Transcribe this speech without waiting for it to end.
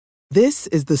This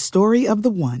is the story of the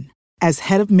one. As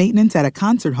head of maintenance at a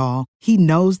concert hall, he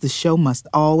knows the show must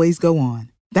always go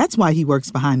on. That's why he works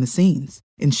behind the scenes,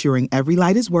 ensuring every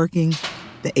light is working,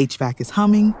 the HVAC is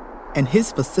humming, and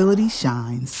his facility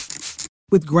shines.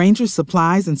 With Grainger's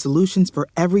supplies and solutions for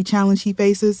every challenge he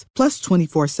faces, plus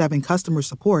 24/7 customer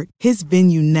support, his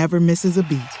venue never misses a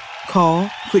beat. Call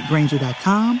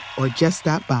quickgrainger.com or just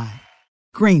stop by.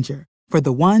 Grainger, for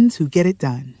the ones who get it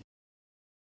done.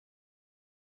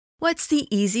 What's the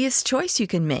easiest choice you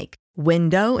can make?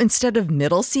 Window instead of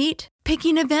middle seat?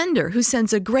 Picking a vendor who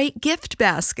sends a great gift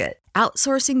basket?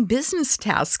 Outsourcing business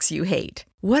tasks you hate?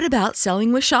 What about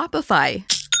selling with Shopify?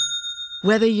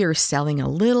 Whether you're selling a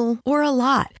little or a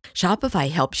lot,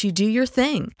 Shopify helps you do your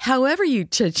thing, however you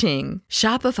cha-ching.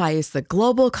 Shopify is the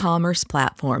global commerce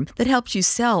platform that helps you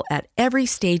sell at every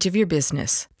stage of your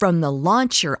business. From the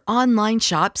launch your online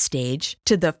shop stage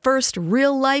to the first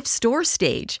real-life store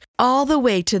stage, all the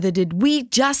way to the did we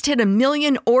just hit a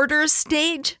million orders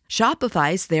stage.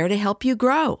 Shopify's there to help you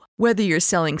grow. Whether you're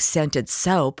selling scented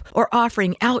soap or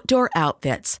offering outdoor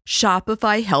outfits,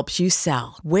 Shopify helps you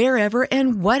sell. Wherever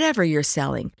and whatever you're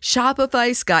selling,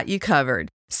 Shopify's got you covered.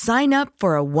 Sign up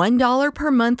for a $1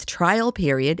 per month trial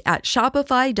period at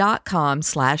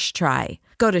shopify.com/try.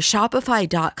 Go to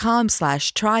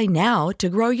shopify.com/try now to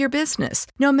grow your business,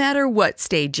 no matter what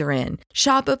stage you're in.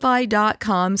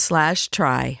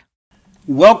 Shopify.com/try.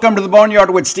 Welcome to the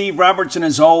Boneyard with Steve Robertson.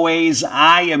 As always,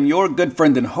 I am your good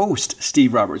friend and host,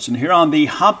 Steve Robertson, here on the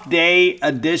Hump Day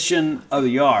edition of the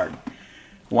Yard.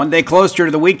 One day closer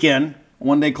to the weekend,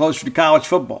 one day closer to college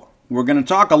football. We're going to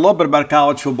talk a little bit about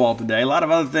college football today. A lot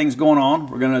of other things going on.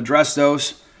 We're going to address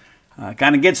those,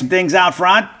 kind of get some things out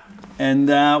front, and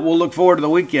we'll look forward to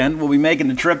the weekend. We'll be making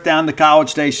the trip down to College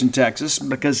Station, Texas,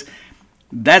 because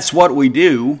that's what we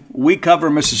do. We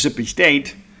cover Mississippi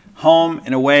State, home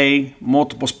and away,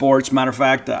 multiple sports. Matter of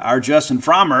fact, our Justin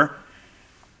Frommer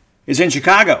is in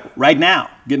Chicago right now,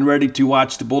 getting ready to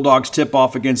watch the Bulldogs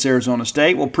tip-off against Arizona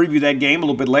State. We'll preview that game a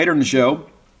little bit later in the show.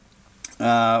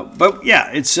 But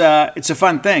yeah, it's a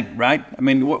fun thing, right? I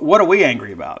mean, what are we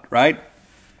angry about, right?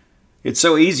 It's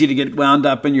so easy to get wound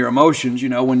up in your emotions,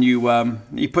 when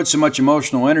you put so much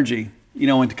emotional energy,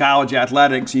 into college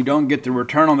athletics. You don't get the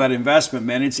return on that investment,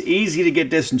 man. It's easy to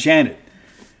get disenchanted.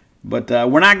 But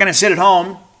we're not going to sit at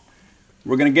home.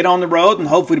 We're going to get on the road, and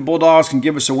hopefully the Bulldogs can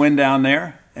give us a win down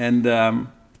there. And,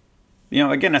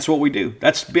 again, that's what we do.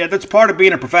 That's part of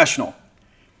being a professional,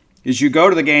 is you go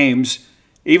to the games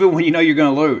even when you know you're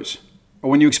going to lose or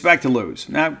when you expect to lose.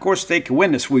 Now, of course, they can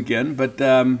win this weekend, but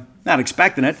not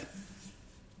expecting it.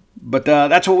 But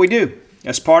that's what we do.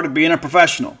 That's part of being a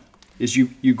professional, is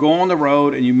you go on the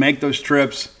road and you make those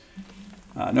trips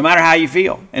no matter how you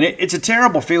feel. And it's a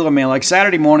terrible feeling, man. Like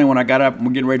Saturday morning when I got up and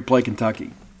we're getting ready to play Kentucky.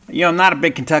 I'm not a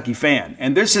big Kentucky fan.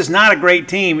 And this is not a great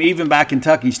team even by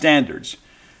Kentucky standards.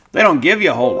 They don't give you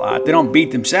a whole lot. They don't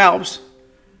beat themselves.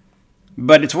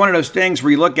 But it's one of those things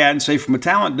where you look at it and say, from a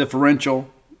talent differential,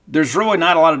 there's really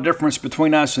not a lot of difference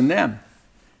between us and them.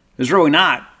 There's really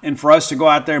not. And for us to go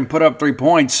out there and put up 3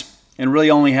 points and really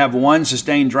only have one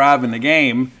sustained drive in the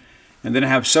game and then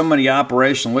have so many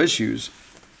operational issues,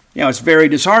 it's very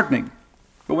disheartening.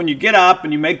 But when you get up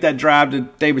and you make that drive to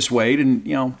Davis Wade,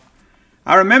 and,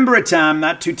 I remember a time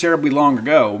not too terribly long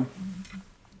ago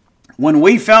when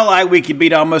we felt like we could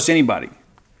beat almost anybody.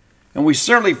 And we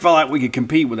certainly felt like we could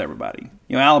compete with everybody.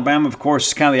 Alabama, of course,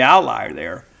 is kind of the outlier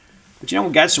there. But, we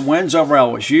got some wins over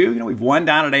LSU. We've won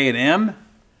down at A&M.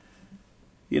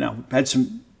 Had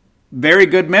some very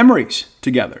good memories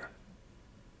together.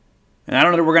 And I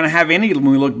don't know that we're going to have any when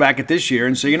we look back at this year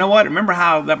and say, you know what, remember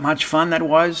how that much fun that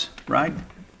was, right?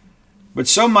 But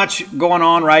so much going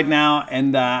on right now,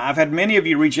 and I've had many of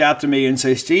you reach out to me and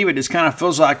say, Steve, it just kind of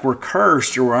feels like we're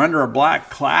cursed or we're under a black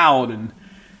cloud, and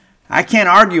I can't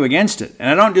argue against it. And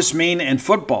I don't just mean in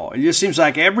football. It just seems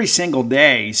like every single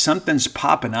day something's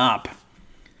popping up.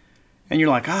 And you're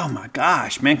like, oh my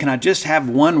gosh, man, can I just have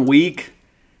 1 week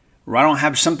where I don't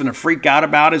have something to freak out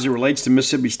about as it relates to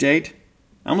Mississippi State?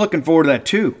 I'm looking forward to that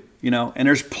too, and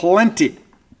there's plenty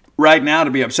right now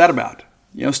to be upset about.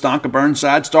 Stonka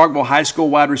Burnside, Starkville High School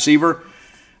wide receiver,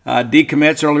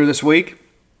 decommits earlier this week.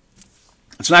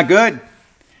 It's not good.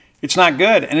 It's not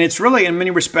good. And it's really, in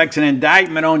many respects, an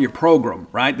indictment on your program,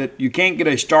 right? That you can't get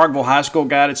a Starkville High School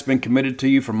guy that's been committed to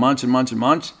you for months and months and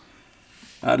months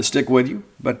to stick with you.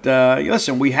 But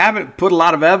listen, we haven't put a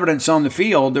lot of evidence on the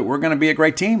field that we're going to be a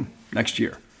great team next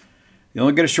year. You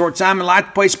only get a short time in life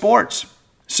to play sports.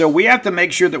 So we have to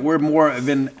make sure that we're more of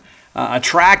an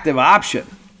attractive option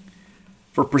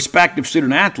for prospective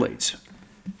student athletes.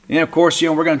 And, of course,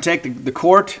 we're going to take the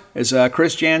court, as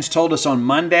Chris Jans told us on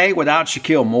Monday, without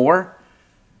Shaquille Moore.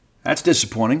 That's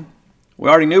disappointing. We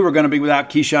already knew we were going to be without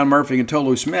Keyshawn Murphy and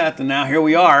Tolu Smith, and now here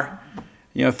we are.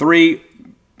 3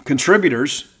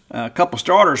 contributors, a couple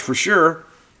starters for sure.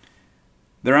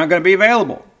 They're not going to be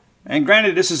available. And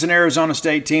granted, this is an Arizona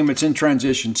State team that's in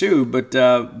transition too, but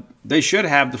they should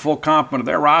have the full complement of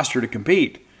their roster to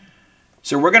compete.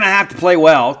 So we're going to have to play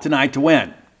well tonight to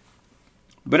win.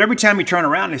 But every time you turn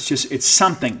around, it's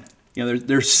something.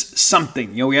 There's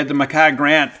something. We had the Mekhi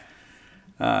Grant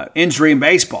injury in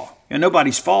baseball.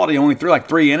 Nobody's fault. He only threw like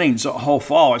 3 innings the whole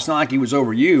fall. It's not like he was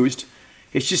overused.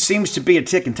 It just seems to be a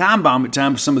ticking time bomb at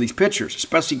times with some of these pitchers,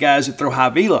 especially guys that throw high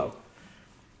velo.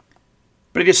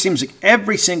 But it just seems like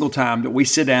every single time that we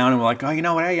sit down and we're like, oh, you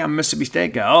know what? Hey, I'm a Mississippi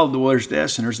State guy. Oh, well, there's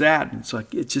this and there's that. And it's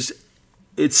like,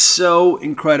 it's so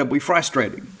incredibly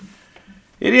frustrating.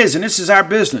 It is, and this is our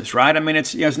business, right? I mean,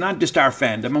 it's not just our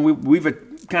fandom. I mean, we've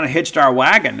kind of hitched our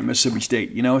wagon to Mississippi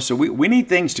State, so we need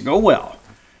things to go well.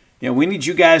 We need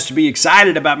you guys to be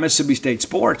excited about Mississippi State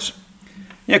sports.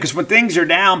 Because when things are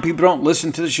down, people don't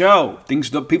listen to the show.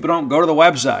 People don't go to the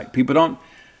website. People don't.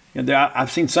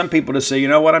 I've seen some people just say, you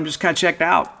know what, I'm just kind of checked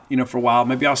out, for a while.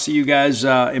 Maybe I'll see you guys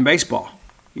in baseball.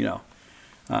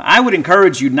 I would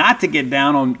encourage you not to get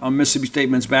down on Mississippi State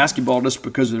men's basketball just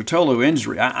because of their Tolu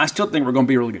injury. I still think we're going to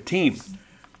be a really good team. We're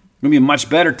going to be a much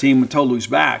better team when Tolu's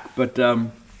back. But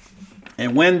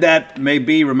and when that may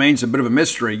be remains a bit of a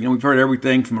mystery. We've heard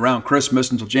everything from around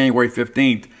Christmas until January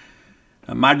 15th.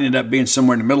 Might end up being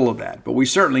somewhere in the middle of that. But we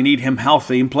certainly need him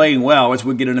healthy and playing well as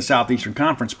we get into Southeastern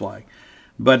Conference play.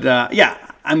 But,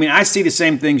 I see the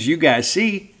same things you guys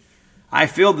see. I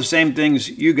feel the same things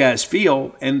you guys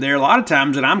feel, and there are a lot of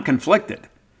times that I'm conflicted.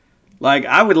 Like,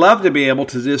 I would love to be able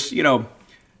to just,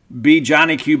 be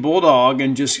Johnny Q Bulldog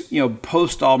and just,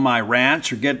 post all my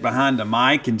rants or get behind the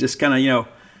mic and just kind of,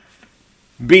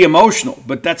 be emotional.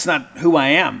 But that's not who I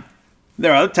am.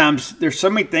 There are other times, there's so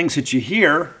many things that you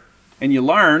hear and you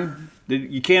learn that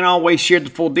you can't always share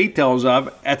the full details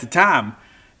of at the time.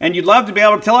 And you'd love to be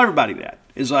able to tell everybody that.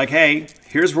 It's like, hey,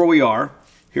 here's where we are.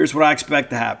 Here's what I expect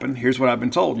to happen. Here's what I've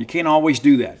been told. You can't always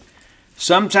do that.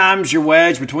 Sometimes you're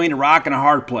wedged between a rock and a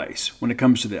hard place when it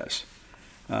comes to this.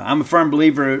 I'm a firm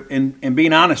believer in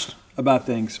being honest about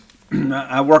things.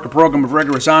 I work a program of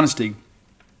rigorous honesty.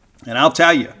 And I'll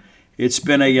tell you, it's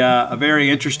been a very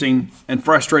interesting and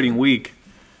frustrating week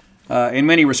in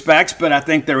many respects, but I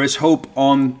think there is hope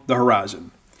on the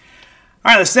horizon.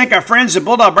 All right, let's thank our friends at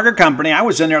Bulldog Burger Company. I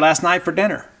was in there last night for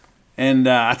dinner. And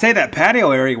I tell you, that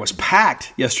patio area was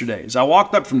packed yesterday. As I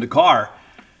walked up from the car,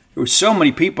 there were so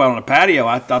many people on the patio.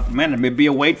 I thought, man, there may be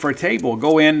a wait for a table.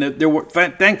 Go in.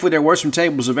 Thankfully, there were some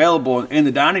tables available in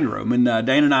the dining room. And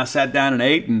Dana and I sat down and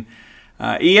ate. And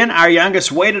Ian, our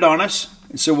youngest, waited on us.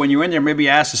 And so when you're in there, maybe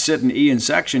ask to sit in Ian's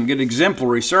section, get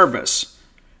exemplary service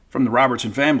from the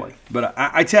Robertson family. But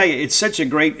I tell you, it's such a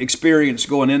great experience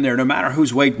going in there, no matter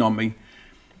who's waiting on me,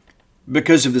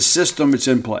 because of the system that's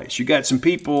in place. You got some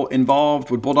people involved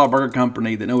with Bulldog Burger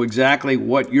Company that know exactly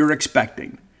what you're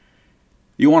expecting.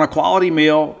 You want a quality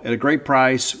meal at a great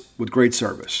price with great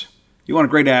service. You want a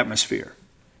great atmosphere.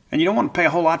 And you don't want to pay a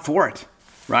whole lot for it,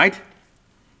 right?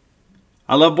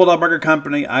 I love Bulldog Burger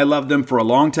Company. I loved them for a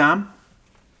long time.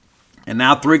 And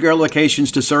now 3 great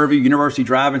locations to serve you: University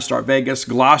Drive in Start Vegas,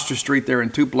 Gloucester Street there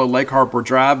in Tupelo, Lake Harper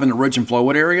Drive in the Ridge and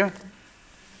Flowood area.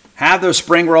 Have those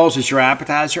spring rolls as your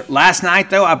appetizer. Last night,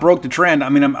 though, I broke the trend. I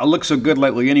look so good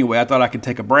lately anyway, I thought I could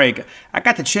take a break. I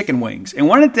got the chicken wings. And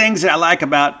one of the things that I like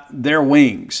about their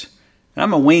wings, and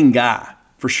I'm a wing guy,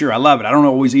 for sure. I love it. I don't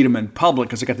always eat them in public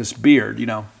because I got this beard,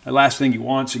 The last thing you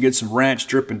want is to get some ranch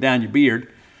dripping down your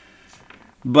beard.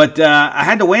 But I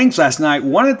had the wings last night.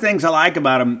 One of the things I like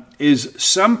about them is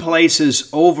some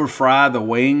places over-fry the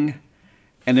wing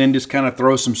and then just kind of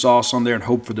throw some sauce on there and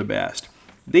hope for the best.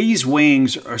 These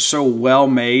wings are so well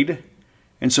made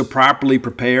and so properly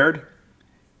prepared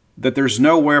that there's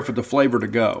nowhere for the flavor to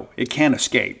go. It can't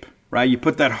escape, right? You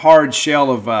put that hard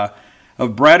shell of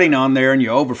breading on there and you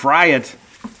over fry it.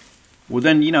 Well,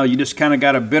 then, you just kind of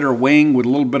got a bitter wing with a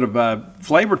little bit of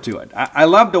flavor to it. I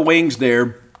love the wings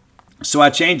there, so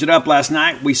I changed it up last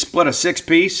night. We split a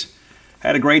 6-piece,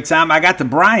 had a great time. I got the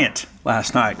Bryant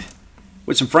last night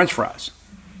with some French fries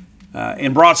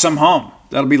and brought some home.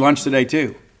 That'll be lunch today,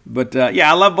 too. But,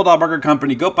 I love Bulldog Burger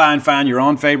Company. Go by and find your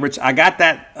own favorites. I got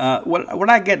that, what did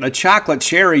I get? A chocolate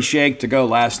cherry shake to go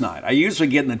last night. I usually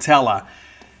get Nutella.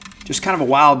 Just kind of a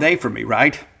wild day for me,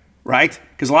 right? Right?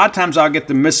 Because a lot of times I'll get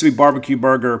the Mississippi barbecue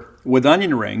burger with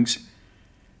onion rings.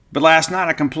 But last night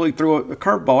I completely threw a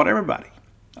curveball at everybody.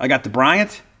 I got the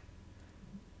Bryant.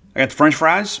 I got the French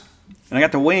fries. And I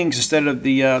got the wings instead of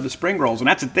the spring rolls. And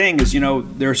that's the thing is,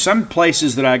 there are some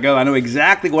places that I go, I know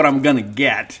exactly what I'm going to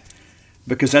get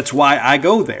because that's why I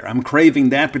go there. I'm craving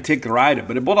that particular item.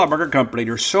 But at Bulldog Burger Company,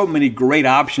 there's so many great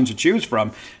options to choose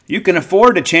from. You can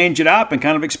afford to change it up and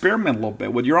kind of experiment a little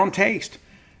bit with your own taste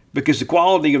because the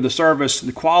quality of the service,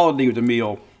 the quality of the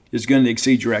meal is going to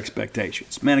exceed your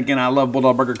expectations. Man, again, I love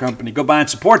Bulldog Burger Company. Go by and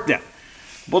support them.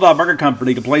 Bulldog Burger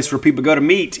Company, the place where people go to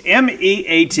meet,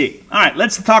 M-E-A-T. All right,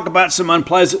 let's talk about some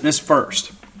unpleasantness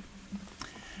first.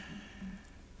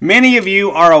 Many of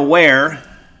you are aware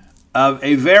of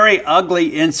a very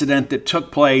ugly incident that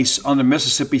took place on the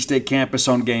Mississippi State campus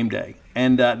on game day.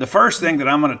 And the first thing that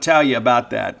I'm going to tell you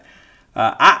about that,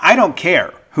 I don't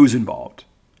care who's involved.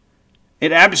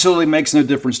 It absolutely makes no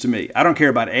difference to me. I don't care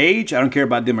about age. I don't care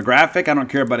about demographic. I don't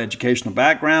care about educational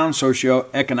background,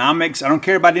 socioeconomics. I don't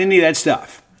care about any of that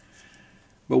stuff.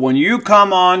 But when you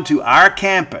come on to our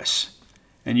campus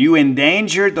and you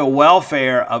endanger the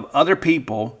welfare of other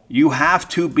people, you have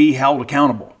to be held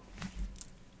accountable.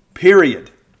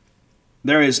 Period.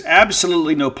 There is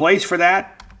absolutely no place for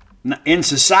that in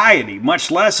society, much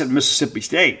less at Mississippi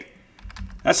State.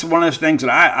 That's one of those things that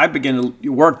I begin to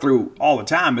work through all the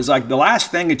time. Is like the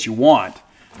last thing that you want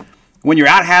when you're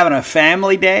out having a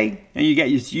family day and you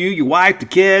get your wife, the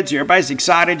kids, everybody's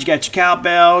excited. You got your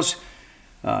cowbells.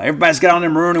 Everybody's got on their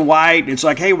maroon and white. It's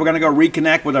like, hey, we're going to go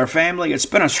reconnect with our family. It's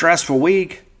been a stressful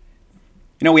week.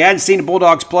 We hadn't seen the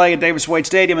Bulldogs play at Davis Wade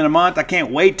Stadium in a month. I can't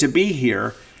wait to be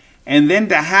here. And then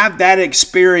to have that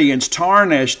experience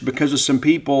tarnished because of some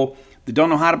people that don't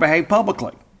know how to behave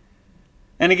publicly.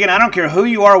 And again, I don't care who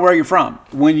you are or where you're from.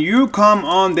 When you come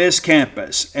on this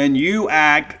campus and you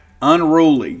act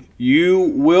unruly, you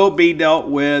will be dealt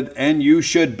with and you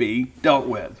should be dealt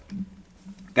with.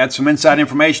 Got some inside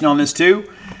information on this too.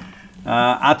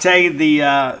 I'll tell you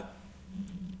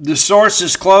the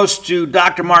sources close to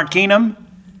Dr. Mark Keenum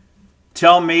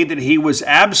tell me that he was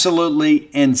absolutely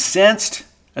incensed.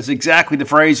 That's exactly the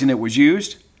phrasing that was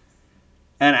used.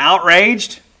 And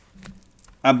outraged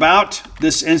about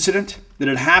this incident that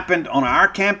had happened on our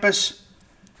campus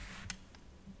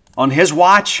on his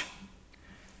watch.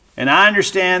 And I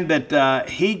understand that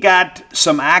he got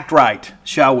some act right,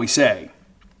 shall we say.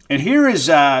 And here is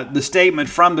the statement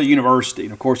from the university.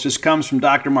 And of course, this comes from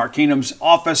Dr. Mark Keenum's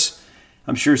office.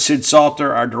 I'm sure Sid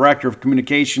Salter, our director of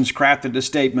communications, crafted this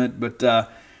statement, but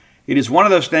it is one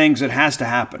of those things that has to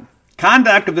happen.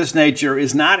 Conduct of this nature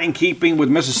is not in keeping with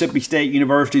Mississippi State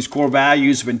University's core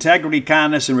values of integrity,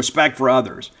 kindness, and respect for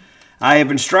others. I have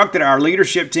instructed our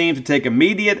leadership team to take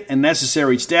immediate and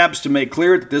necessary steps to make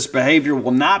clear that this behavior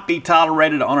will not be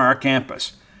tolerated on our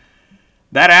campus.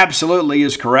 That absolutely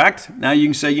is correct. Now you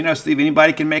can say, Steve,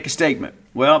 anybody can make a statement.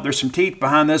 Well, there's some teeth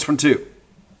behind this one too.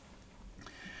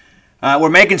 We're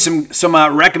making some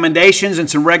recommendations and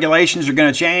some regulations are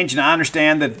going to change, and I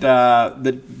understand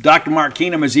that Dr. Mark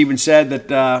Keenum has even said that,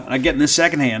 and I'm getting this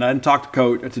secondhand, I didn't talk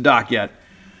to Doc yet,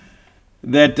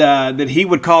 that he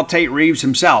would call Tate Reeves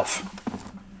himself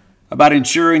about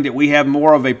ensuring that we have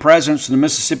more of a presence in the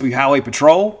Mississippi Highway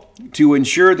Patrol to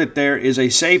ensure that there is a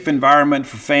safe environment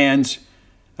for fans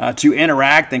to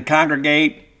interact and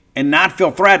congregate and not feel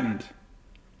threatened.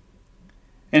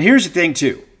 And here's the thing,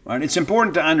 too. Right? It's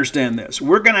important to understand this.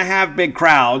 We're going to have big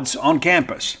crowds on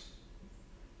campus.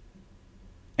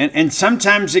 And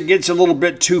sometimes it gets a little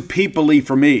bit too people-y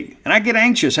for me. And I get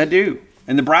anxious, I do.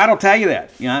 And the bride will tell you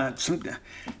that.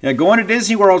 Going to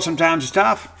Disney World sometimes is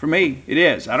tough for me. It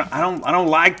is. I don't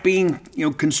like being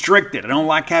constricted. I don't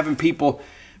like having people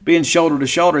being shoulder to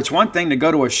shoulder. It's one thing to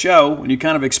go to a show and you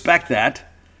kind of expect that.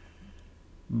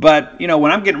 But,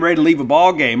 when I'm getting ready to leave a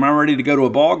ball game, I'm ready to go to a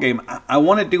ball game, I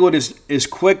want to do it as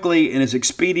quickly and as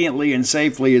expediently and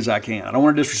safely as I can. I don't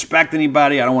want to disrespect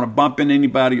anybody. I don't want to bump into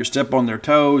anybody or step on their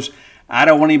toes. I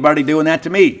don't want anybody doing that to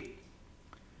me.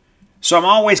 So I'm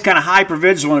always kind of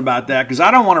hyper-vigilant about that because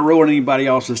I don't want to ruin anybody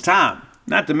else's time.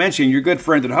 Not to mention your good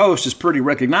friend and host is pretty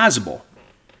recognizable.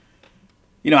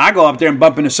 I go up there and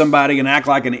bump into somebody and act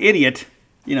like an idiot.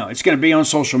 It's going to be on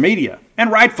social media, and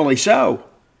rightfully so.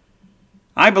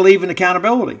 I believe in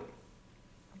accountability.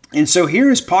 And so here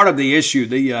is part of the issue,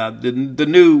 the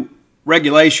new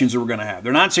regulations that we're going to have.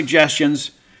 They're not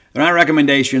suggestions. They're not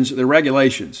recommendations. They're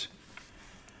regulations.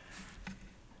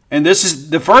 And this is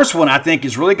the first one I think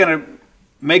is really going to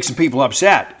make some people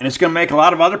upset. And it's going to make a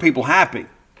lot of other people happy.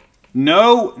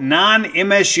 No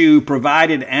non-MSU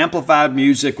provided amplified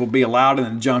music will be allowed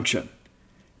in the junction.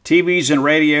 TVs and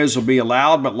radios will be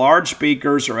allowed, but large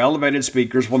speakers or elevated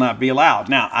speakers will not be allowed.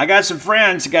 Now, I got some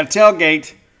friends that got a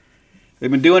tailgate. They've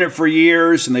been doing it for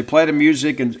years, and they play the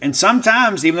music. And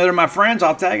sometimes, even though they're my friends,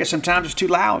 I'll tell you, sometimes it's too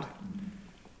loud.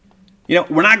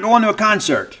 we're not going to a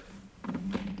concert.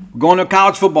 We're going to a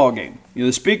college football game.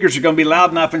 The speakers are going to be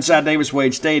loud enough inside Davis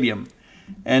Wade Stadium.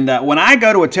 And when I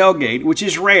go to a tailgate, which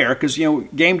is rare because,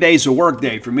 game day is a work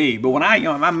day for me. But when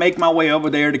I make my way over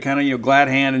there to kind of, glad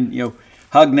hand and,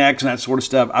 hug necks and that sort of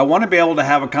stuff, I want to be able to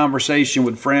have a conversation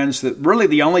with friends that really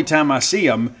the only time I see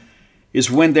them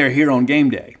is when they're here on game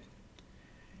day.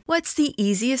 What's the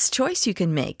easiest choice you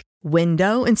can make?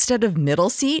 Window instead of middle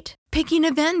seat? Picking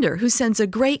a vendor who sends a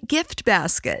great gift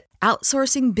basket?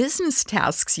 Outsourcing business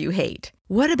tasks you hate?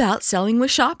 What about selling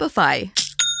with Shopify?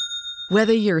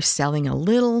 Whether you're selling a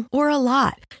little or a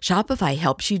lot, Shopify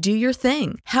helps you do your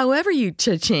thing, however you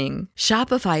cha-ching.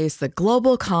 Shopify is the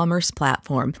global commerce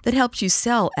platform that helps you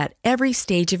sell at every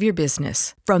stage of your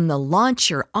business. From the launch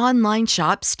your online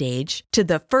shop stage to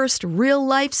the first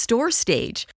real-life store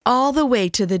stage, all the way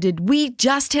to the did we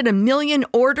just hit 1 million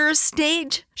orders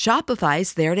stage.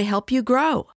 Shopify's there to help you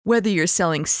grow. Whether you're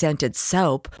selling scented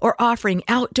soap or offering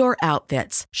outdoor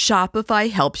outfits,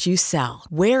 Shopify helps you sell.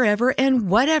 Wherever and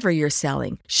whatever you're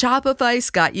selling,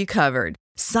 Shopify's got you covered.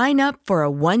 Sign up for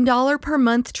a $1 per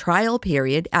month trial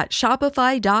period at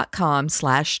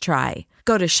shopify.com/try.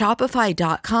 Go to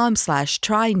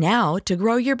shopify.com/try now to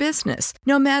grow your business,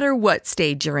 no matter what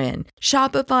stage you're in.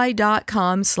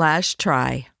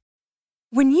 Shopify.com/try.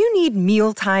 When you need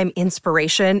mealtime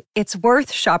inspiration, it's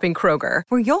worth shopping Kroger,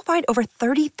 where you'll find over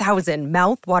 30,000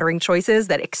 mouth-watering choices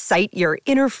that excite your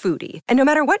inner foodie. And no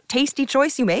matter what tasty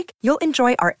choice you make, you'll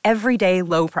enjoy our everyday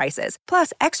low prices,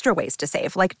 plus extra ways to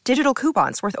save, like digital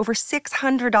coupons worth over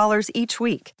 $600 each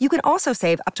week. You can also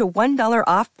save up to $1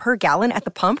 off per gallon at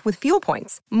the pump with fuel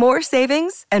points. More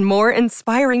savings and more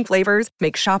inspiring flavors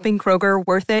make shopping Kroger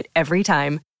worth it every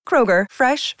time. Kroger,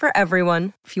 fresh for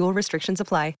everyone. Fuel restrictions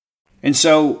apply. And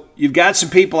so you've got some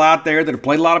people out there that have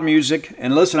played a lot of music.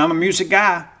 And listen, I'm a music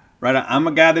guy, right? I'm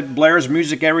a guy that blares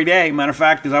music every day. Matter of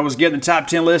fact, as I was getting the top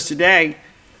 10 list today,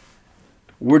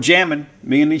 we're jamming.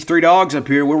 Me and these 3 dogs up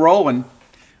here, we're rolling.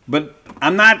 But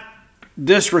I'm not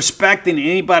disrespecting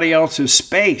anybody else's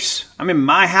space. I'm in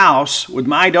my house with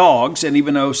my dogs, and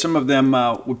even though some of them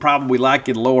would probably like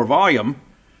it at a lower volume,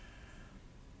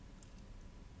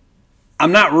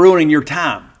 I'm not ruining your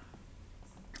time.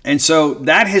 And so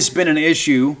that has been an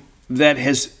issue that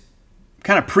has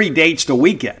kind of predates the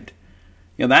weekend.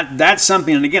 That's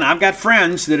something, and again, I've got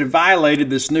friends that have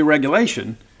violated this new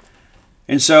regulation,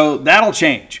 and so that'll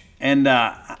change. And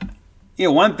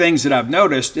one of the things that I've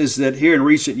noticed is that here in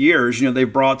recent years,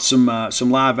 they've brought some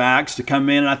live acts to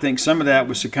come in, and I think some of that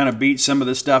was to kind of beat some of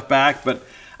the stuff back. But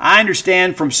I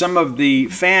understand from some of the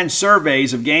fan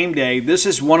surveys of game day, this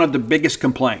is one of the biggest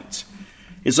complaints.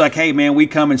 It's like, hey, man, we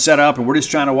come and set up and we're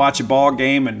just trying to watch a ball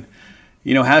game and,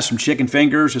 have some chicken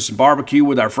fingers or some barbecue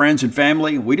with our friends and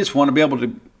family. We just want to be able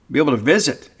to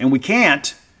visit. And we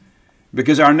can't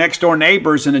because our next door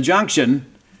neighbors in the junction,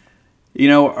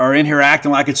 are in here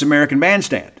acting like it's American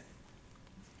Bandstand.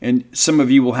 And some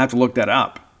of you will have to look that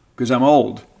up because I'm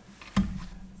old.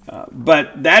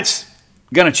 But that's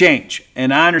going to change.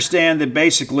 And I understand that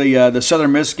basically the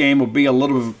Southern Miss game will be a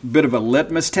little bit of a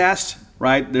litmus test.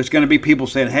 Right? There's going to be people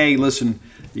saying, hey, listen,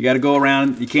 you got to go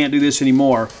around. You can't do this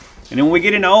anymore. And then when we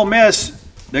get into Ole Miss,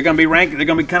 they're going to be ranking. They're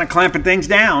going to be kind of clamping things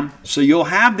down. So you'll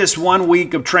have this 1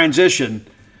 week of transition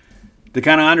to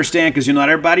kind of understand because, not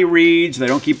everybody reads. They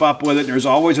don't keep up with it. There's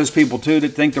always those people, too,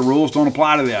 that think the rules don't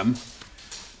apply to them.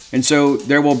 And so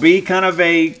there will be kind of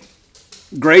a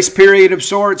grace period of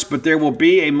sorts, but there will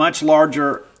be a much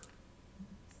larger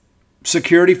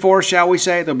security force, shall we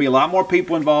say. There'll be a lot more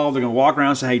people involved. They're going to walk around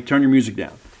and say, hey, turn your music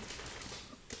down.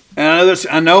 And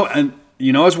I know, and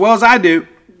as well as I do,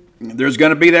 there's going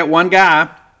to be that one guy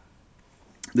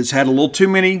that's had a little too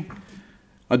many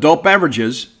adult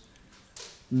beverages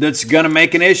that's going to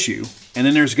make an issue. And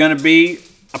then there's going to be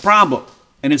a problem,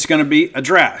 and it's going to be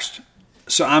addressed.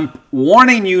 So I'm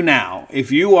warning you now,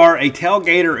 if you are a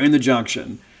tailgater in the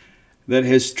junction that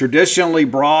has traditionally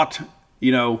brought,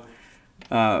 the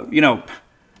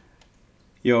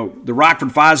Rockford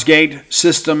Fosgate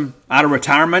system out of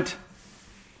retirement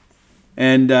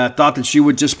and thought that you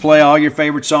would just play all your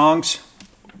favorite songs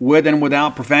with and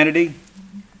without profanity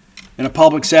in a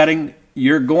public setting,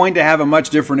 you're going to have a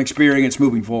much different experience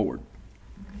moving forward.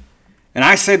 And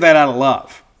I say that out of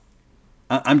love.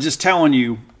 I'm just telling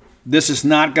you, this is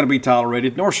not going to be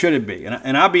tolerated, nor should it be.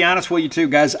 And I'll be honest with you too,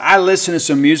 guys. I listen to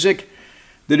some music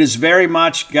that is very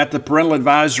much got the parental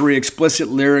advisory explicit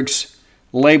lyrics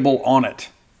label on it,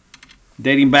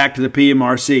 dating back to the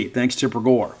PMRC, thanks to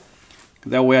Gore.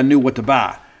 That way I knew what to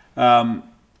buy. But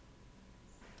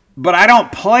I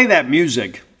don't play that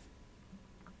music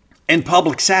in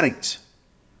public settings.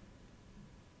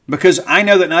 because I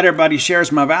know that not everybody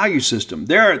shares my value system.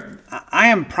 I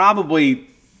am probably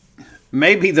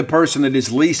maybe the person that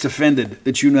is least offended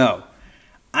that you know.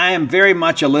 I am very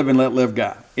much a live and let live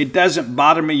guy. It doesn't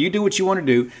bother me. You do what you want to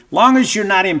do, long as you're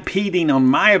not impeding on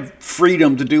my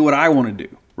freedom to do what I want to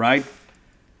do, right?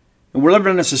 And we're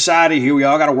living in a society here, we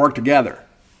all got to work together.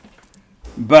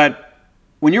 But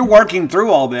when you're working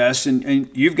through all this and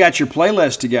you've got your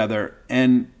playlist together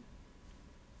and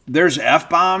there's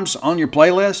F-bombs on your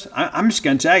playlist, I'm just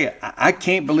going to tell you, I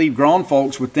can't believe grown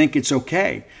folks would think it's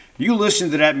okay. You listen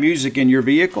to that music in your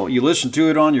vehicle, you listen to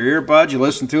it on your earbuds, you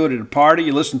listen to it at a party,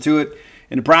 you listen to it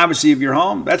in the privacy of your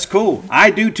home. That's cool.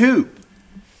 I do too.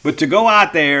 But to go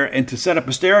out there and to set up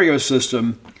a stereo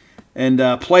system and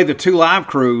play the 2 Live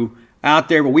Crew out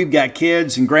there where we've got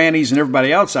kids and grannies and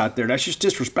everybody else out there, that's just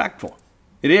disrespectful.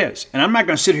 It is. And I'm not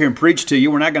going to sit here and preach to you.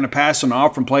 We're not going to pass an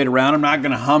offering plate around. I'm not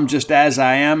going to hum Just As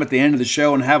I Am at the end of the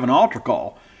show and have an altar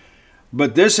call.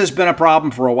 But this has been a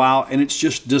problem for a while, and it's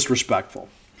just disrespectful.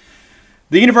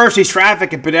 The university's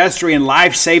traffic and pedestrian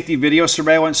life safety video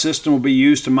surveillance system will be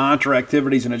used to monitor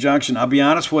activities in a junction. I'll be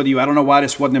honest with you, I don't know why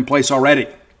this wasn't in place already.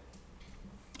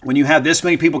 When you have this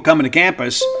many people coming to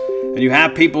campus, and you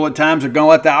have people at times that are going to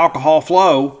let the alcohol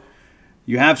flow,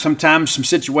 you have sometimes some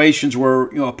situations where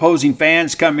opposing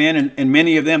fans come in and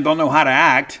many of them don't know how to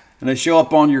act, and they show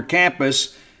up on your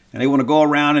campus and they want to go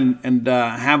around and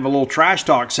have a little trash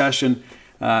talk session.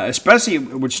 Especially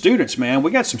with students, man.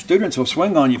 We got some students who'll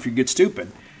swing on you if you get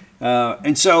stupid.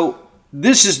 And so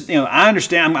this is, I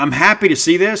understand. I'm happy to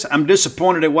see this. I'm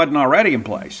disappointed it wasn't already in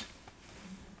place.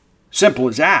 Simple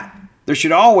as that. There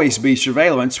should always be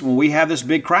surveillance when we have this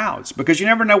big crowds because you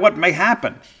never know what may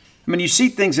happen. I mean, you see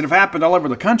things that have happened all over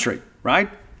the country, right?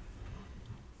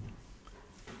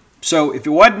 So if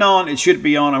it wasn't on, it should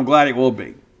be on. I'm glad it will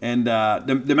be. And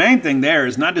the main thing there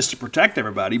is not just to protect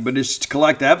everybody, but it's to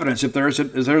collect evidence if there's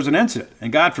an incident.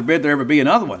 And God forbid there ever be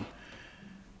another one.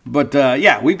 But,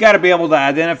 we've got to be able to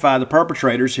identify the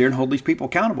perpetrators here and hold these people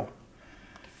accountable.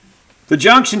 The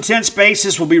junction tent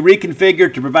spaces will be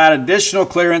reconfigured to provide additional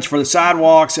clearance for the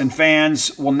sidewalks, and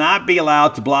fans will not be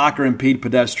allowed to block or impede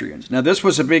pedestrians. Now, this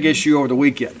was a big issue over the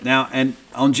weekend. Now, and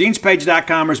on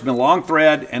genespage.com, there's been a long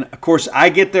thread. And, of course, I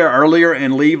get there earlier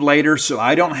and leave later, so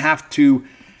I don't have to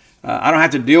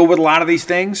deal with a lot of these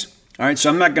things. All right, so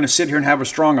I'm not going to sit here and have a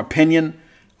strong opinion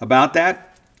about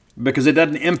that because it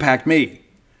doesn't impact me.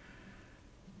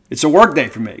 It's a work day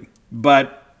for me.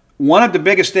 But one of the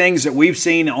biggest things that we've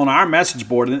seen on our message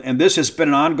board, and this has been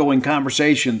an ongoing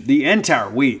conversation the entire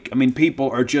week, I mean, people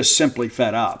are just simply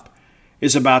fed up,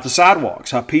 is about the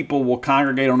sidewalks, how people will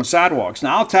congregate on the sidewalks.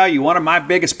 Now, I'll tell you, one of my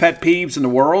biggest pet peeves in the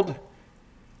world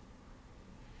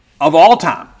of all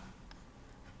time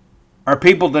are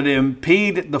people that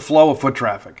impede the flow of foot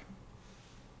traffic.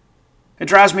 It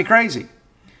drives me crazy.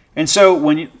 And so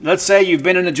let's say you've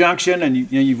been in the junction and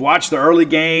you've watched the early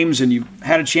games and you've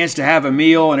had a chance to have a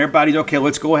meal and everybody's, okay,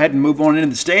 let's go ahead and move on into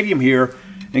the stadium here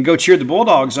and go cheer the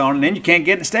Bulldogs on, and then you can't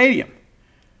get in the stadium.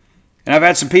 And I've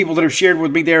had some people that have shared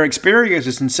with me their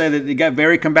experiences and say that they got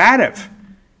very combative.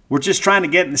 We're just trying to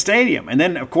get in the stadium. And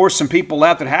then, of course, some people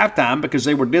left at halftime because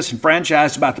they were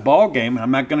disenfranchised about the ball game, and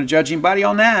I'm not going to judge anybody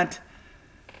on that.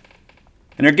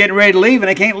 And they're getting ready to leave, and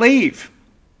they can't leave.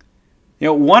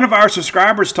 One of our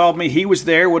subscribers told me he was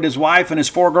there with his wife and his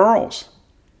 4 girls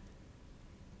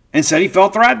and said he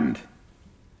felt threatened.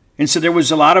 And so there was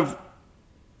a lot of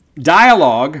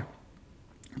dialogue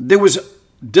that was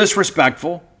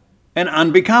disrespectful and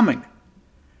unbecoming.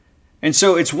 And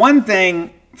so it's one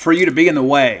thing for you to be in the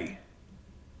way,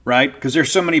 right? Because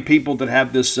there's so many people that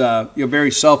have this very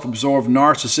self-absorbed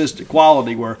narcissistic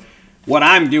quality where what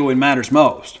I'm doing matters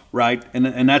most, right?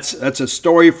 And that's a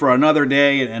story for another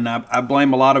day, and I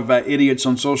blame a lot of idiots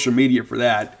on social media for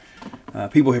that.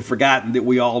 People have forgotten that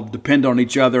we all depend on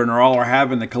each other and are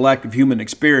having the collective human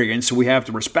experience, so we have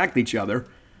to respect each other.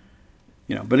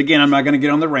 But again, I'm not going to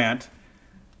get on the rant.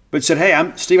 But said,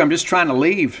 hey, Steve, I'm just trying to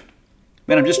leave.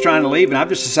 Man, I'm just trying to leave, and I've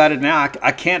just decided now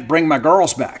I can't bring my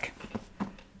girls back.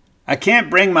 I can't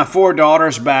bring my 4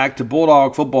 daughters back to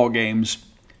Bulldog football games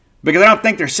because I don't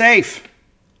think they're safe.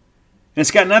 And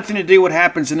it's got nothing to do with what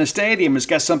happens in the stadium. It's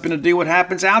got something to do with what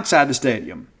happens outside the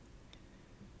stadium.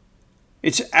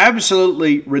 It's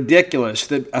absolutely ridiculous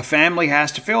that a family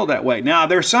has to feel that way. Now,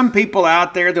 there are some people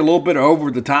out there that are a little bit over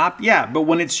the top. Yeah, but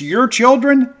when it's your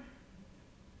children,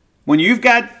 when you've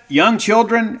got young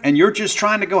children and you're just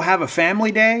trying to go have a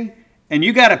family day and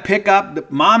you got to pick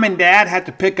up, mom and dad have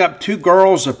to pick up 2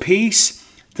 girls apiece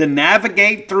to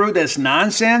navigate through this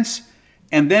nonsense,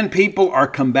 and then people are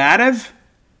combative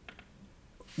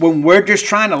when we're just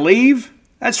trying to leave,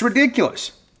 that's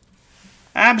ridiculous.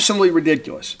 Absolutely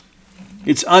ridiculous.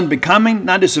 It's unbecoming,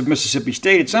 not just of Mississippi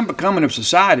State, it's unbecoming of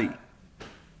society.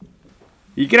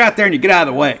 You get out there and you get out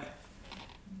of the way.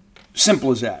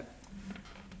 Simple as that.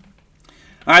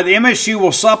 All right, the MSU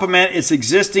will supplement its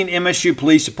existing MSU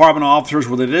Police Department officers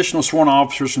with additional sworn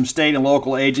officers from state and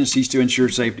local agencies to ensure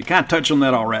safety. Kind of touched on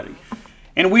that already.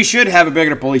 And we should have a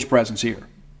bigger police presence here.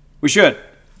 We should.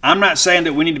 I'm not saying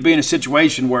that we need to be in a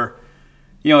situation where,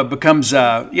 it becomes,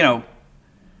 a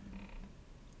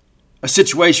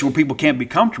situation where people can't be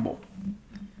comfortable.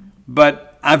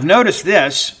 But I've noticed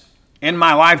this in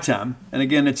my lifetime, and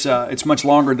again, it's much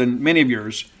longer than many of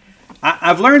yours.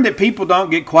 I've learned that people don't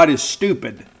get quite as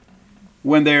stupid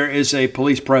when there is a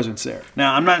police presence there.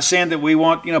 Now, I'm not saying that we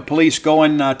want, police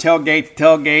going tailgate to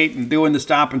tailgate and doing the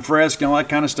stop and frisk and all that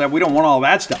kind of stuff. We don't want all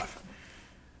that stuff.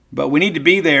 But we need to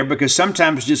be there because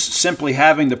sometimes just simply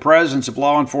having the presence of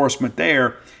law enforcement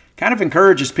there kind of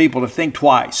encourages people to think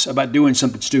twice about doing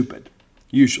something stupid,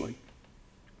 usually.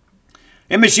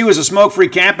 MSU is a smoke-free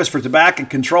campus for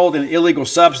tobacco-controlled and illegal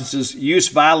substances. Use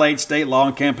violates state law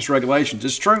and campus regulations.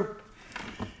 It's true.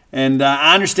 And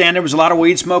I understand there was a lot of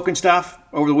weed smoking stuff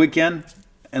over the weekend.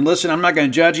 And listen, I'm not going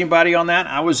to judge anybody on that.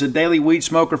 I was a daily weed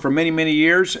smoker for many, many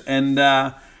years and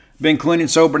been clean and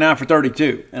sober now for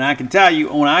 32. And I can tell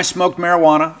you, when I smoked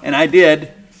marijuana, and I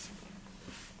did,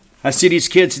 I see these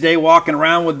kids today walking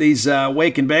around with these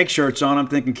wake and bake shirts on. I'm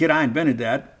thinking, kid, I invented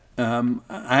that.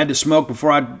 I had to smoke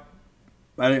before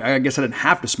I guess I didn't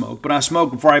have to smoke, but I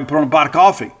smoked before I put on a pot of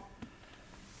coffee.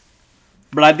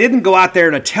 But I didn't go out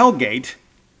there to tailgate.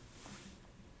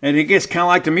 And it gets kind of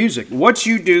like the music. What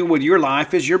you do with your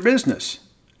life is your business.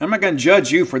 I'm not going to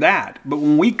judge you for that. But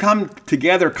when we come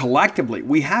together collectively,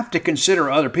 we have to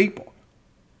consider other people.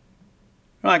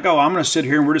 We're like, oh, I'm going to sit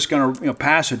here and we're just going to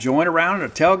pass a joint around at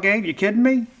a tailgate? You kidding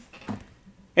me?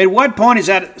 At what point is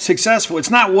that successful? It's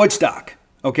not Woodstock,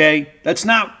 okay? That's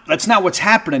not what's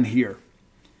happening here.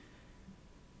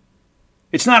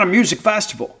 It's not a music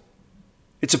festival.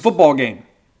 It's a football game.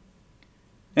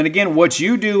 And again, what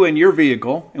you do in your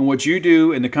vehicle and what you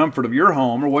do in the comfort of your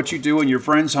home or what you do in your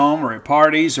friend's home or at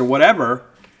parties or whatever,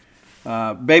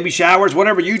 baby showers,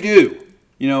 whatever you do,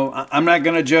 I'm not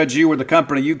going to judge you or the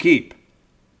company you keep.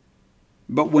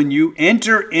 But when you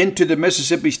enter into the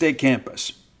Mississippi State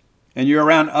campus and you're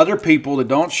around other people that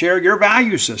don't share your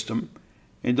value system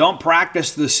and don't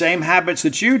practice the same habits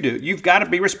that you do, you've got to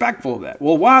be respectful of that.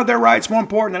 Well, why are their rights more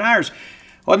important than ours?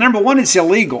 Well, number one, it's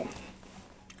illegal.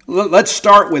 Let's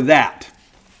start with that.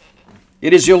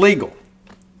 It is illegal.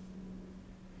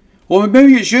 Well,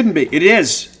 maybe it shouldn't be. It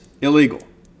is illegal.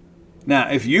 Now,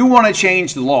 if you want to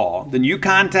change the law, then you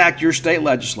contact your state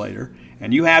legislator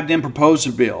and you have them propose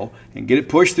a bill and get it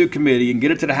pushed through committee and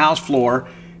get it to the House floor,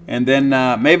 and then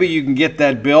maybe you can get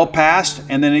that bill passed,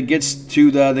 and then it gets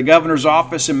to the governor's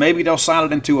office, and maybe they'll sign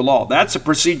it into a law. That's a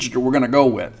procedure that we're going to go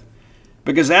with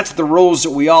because that's the rules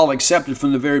that we all accepted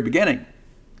from the very beginning.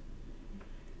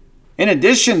 In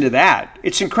addition to that,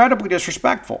 it's incredibly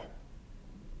disrespectful.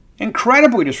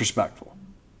 Incredibly disrespectful.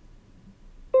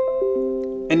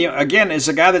 And again, as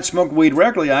a guy that smoked weed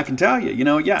regularly, I can tell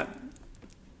you,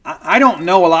 I don't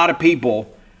know a lot of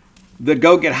people that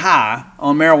go get high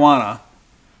on marijuana,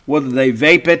 whether they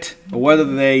vape it or whether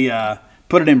they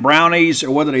put it in brownies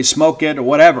or whether they smoke it or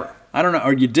whatever. I don't know,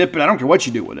 or you dip it. I don't care what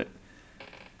you do with it.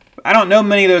 I don't know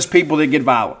many of those people that get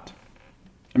violent.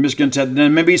 I'm just going to tell you, there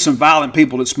may be some violent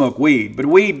people that smoke weed, but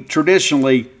weed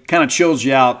traditionally kind of chills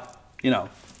you out.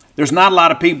 There's not a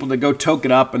lot of people that go toke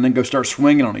it up and then go start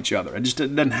swinging on each other. It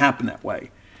doesn't happen that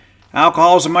way.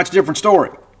 Alcohol is a much different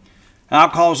story.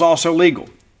 Alcohol is also legal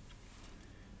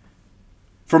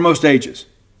for most ages.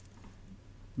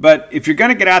 But if you're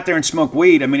going to get out there and smoke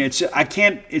weed,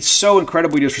 it's so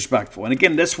incredibly disrespectful. And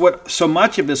again, that's what so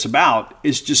much of this about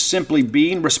is just simply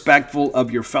being respectful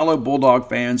of your fellow Bulldog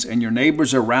fans and your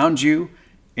neighbors around you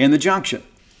in the junction.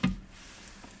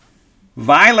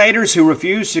 Violators who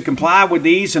refuse to comply with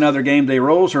these and other game day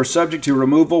rules are subject to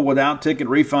removal without ticket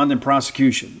refund and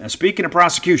prosecution. Now, speaking of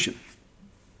prosecution,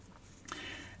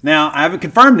 now I haven't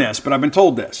confirmed this, but I've been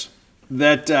told this,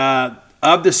 that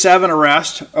of the 7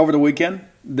 arrests over the weekend,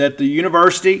 that the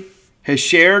university has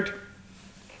shared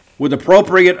with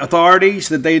appropriate authorities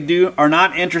that they are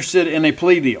not interested in a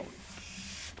plea deal.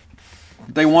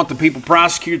 They want the people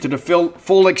prosecuted to the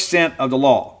full extent of the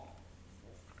law.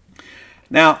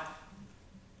 Now,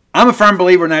 I'm a firm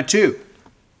believer in that too.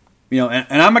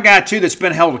 And I'm a guy too that's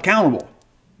been held accountable.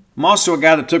 I'm also a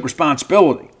guy that took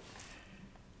responsibility.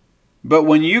 But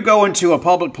when you go into a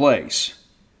public place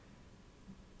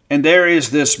and there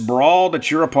is this brawl that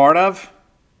you're a part of,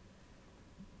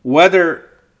 whether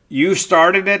you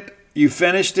started it, you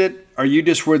finished it, or you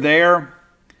just were there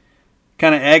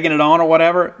kind of egging it on or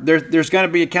whatever, there's going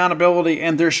to be accountability,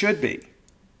 and there should be.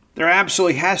 There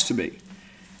absolutely has to be.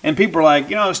 And people are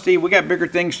like, Steve, we got bigger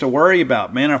things to worry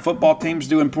about, man. Our football team's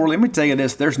doing poorly. Let me tell you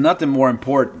this. There's nothing more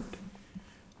important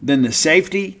than the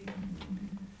safety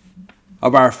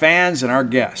of our fans and our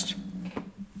guests.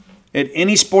 At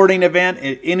any sporting event,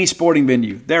 at any sporting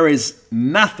venue, there is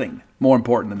nothing more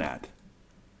important than that.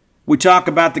 We talk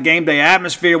about the game day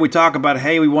atmosphere. We talk about,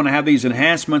 hey, we want to have these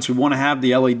enhancements. We want to have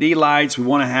the LED lights. We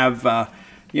want to have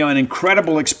an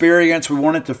incredible experience. We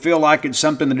want it to feel like it's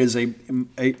something that is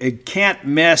a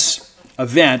can't-miss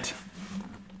event.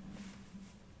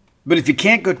 But if you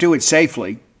can't go do it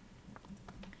safely,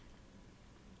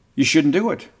 you shouldn't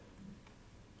do it.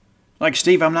 Like,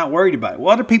 Steve, I'm not worried about it.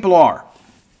 Well, other people are.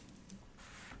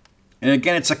 And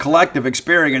again, it's a collective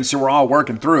experience that we're all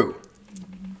working through.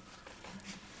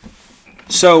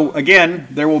 So, again,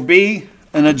 there will be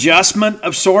an adjustment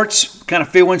of sorts, kind of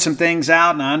feeling some things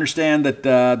out. And I understand that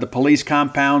the police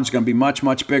compound is going to be much,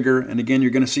 much bigger. And, again,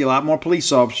 you're going to see a lot more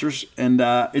police officers. And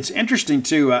it's interesting,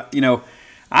 too.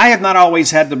 I have not always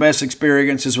had the best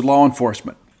experiences with law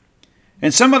enforcement.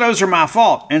 And some of those are my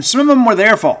fault. And some of them were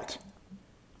their fault.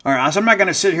 All right, so I'm not going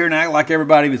to sit here and act like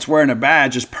everybody that's wearing a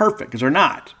badge is perfect, because they're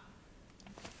not.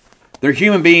 They're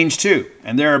human beings too.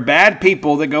 And there are bad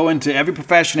people that go into every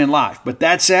profession in life. But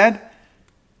that said,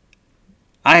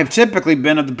 I have typically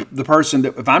been the person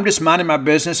that if I'm just minding my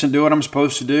business and doing what I'm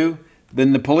supposed to do,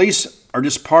 then the police are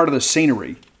just part of the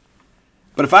scenery.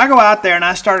 But if I go out there and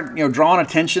I start drawing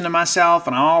attention to myself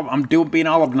and I'm being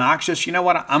all obnoxious, you know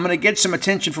what? I'm going to get some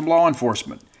attention from law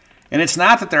enforcement. And it's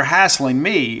not that they're hassling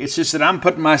me. It's just that I'm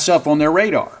putting myself on their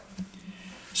radar.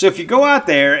 So if you go out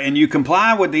there and you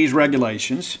comply with these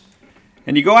regulations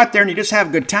and you go out there and you just have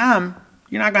a good time,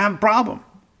 you're not going to have a problem.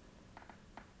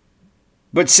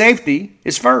 But safety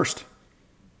is first.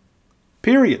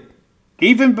 Period.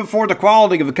 Even before the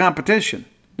quality of the competition.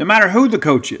 No matter who the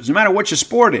coach is, no matter what your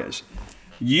sport is,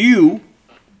 you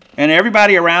and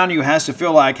everybody around you has to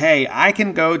feel like, hey, I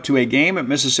can go to a game at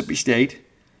Mississippi State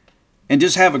and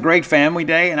just have a great family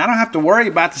day, and I don't have to worry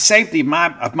about the safety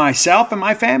of myself and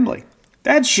my family.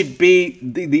 That should be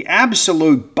the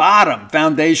absolute bottom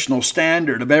foundational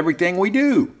standard of everything we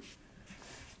do.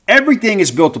 Everything is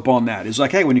built upon that. It's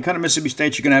like, hey, when you come to Mississippi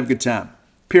State, you're going to have a good time.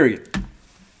 Period.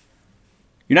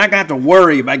 You're not going to have to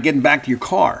worry about getting back to your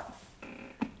car.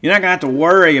 You're not going to have to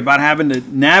worry about having to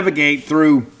navigate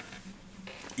through,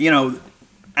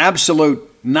 absolute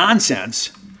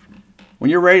nonsense when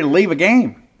you're ready to leave a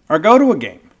game or go to a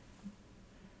game.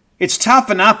 It's tough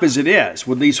enough as it is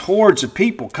with these hordes of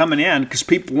people coming in because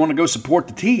people want to go support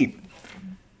the team.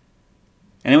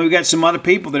 And then we've got some other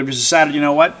people that have just decided, you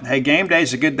know what? Hey, game day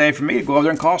is a good day for me to go over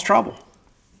there and cause trouble.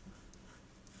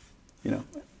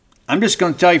 I'm just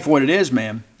going to tell you for what it is,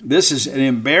 man. This is an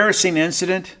embarrassing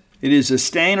incident. It is a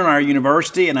stain on our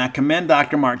university, and I commend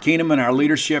Dr. Mark Keenum and our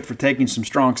leadership for taking some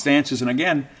strong stances. And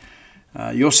again,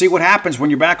 you'll see what happens when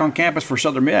you're back on campus for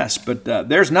Southern Miss. But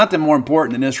there's nothing more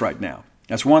important than this right now.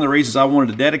 That's one of the reasons I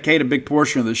wanted to dedicate a big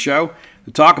portion of the show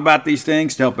to talk about these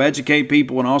things, to help educate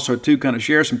people, and also to kind of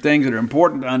share some things that are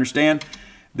important to understand.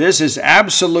 This is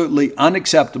absolutely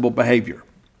unacceptable behavior.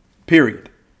 Period.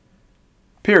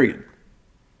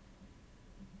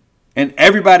 And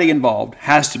everybody involved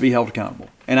has to be held accountable.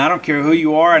 And I don't care who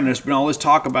you are, and there's been all this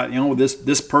talk about,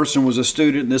 this person was a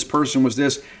student and this person was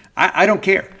this. I don't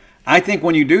care. I think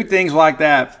when you do things like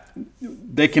that,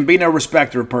 there can be no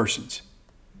respecter of persons.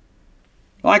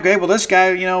 Like, hey, well, this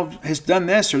guy, has done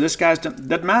this or this guy's done,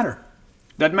 doesn't matter.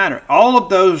 Doesn't matter. All of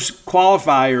those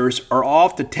qualifiers are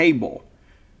off the table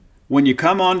when you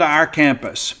come onto our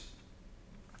campus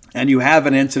and you have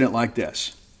an incident like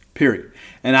this, period.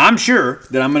 And I'm sure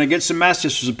that I'm going to get some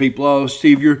messages from people, oh,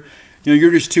 Steve, you're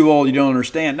just too old, you don't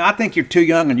understand. No, I think you're too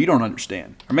young and you don't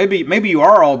understand. Or maybe you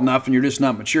are old enough and you're just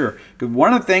not mature. Because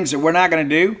one of the things that we're not going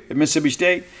to do at Mississippi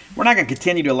State, we're not going to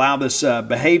continue to allow this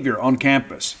behavior on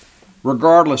campus,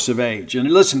 regardless of age. And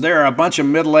listen, there are a bunch of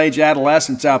middle-aged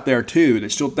adolescents out there, too,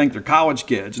 that still think they're college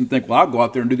kids and think, well, I'll go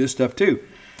out there and do this stuff, too.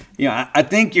 I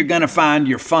think you're going to find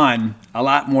your fun a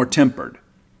lot more tempered.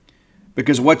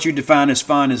 Because what you define as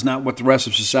fun is not what the rest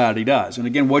of society does. And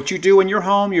again, what you do in your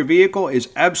home, your vehicle, is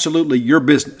absolutely your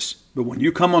business. But when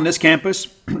you come on this campus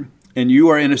and you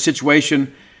are in a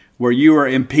situation where you are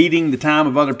impeding the time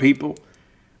of other people,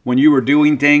 when you are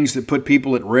doing things that put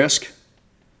people at risk,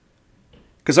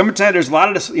 because I'm going to tell you, there's a lot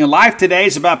of this, life today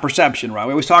is about perception, right?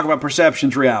 We always talk about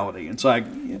perception's reality. It's like,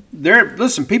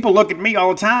 listen, people look at me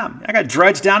all the time. I got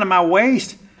dreads down to my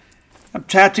waist. I'm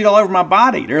tattooed all over my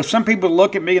body. There are some people who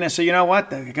look at me and they say, you know what,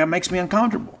 that makes me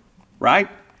uncomfortable, right?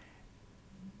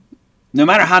 no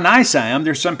matter how nice I am,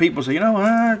 there's some people say,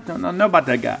 I don't know about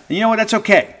that guy. And you know what? That's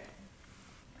okay.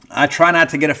 I try not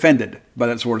to get offended by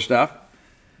that sort of stuff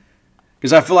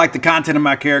because I feel like the content of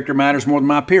my character matters more than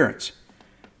my appearance.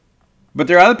 But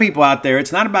there are other people out there.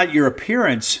 It's not about your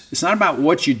appearance. It's not about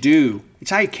what you do.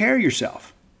 It's how you carry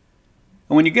yourself.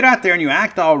 And when you get out there and you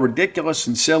act all ridiculous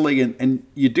and silly and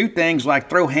you do things like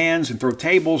throw hands and throw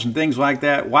tables and things like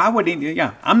that, why would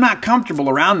I'm not comfortable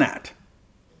around that.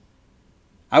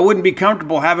 I wouldn't be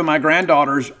comfortable having my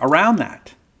granddaughters around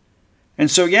that. And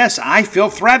so, yes, I feel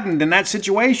threatened in that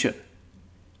situation.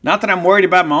 Not that I'm worried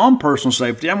about my own personal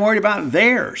safety. I'm worried about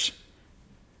theirs.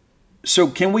 So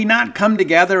can we not come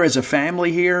together as a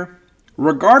family here,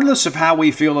 regardless of how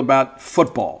we feel about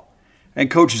football and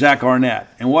Coach Zach Arnett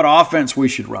and what offense we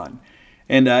should run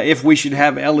and if we should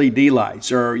have LED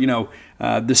lights or,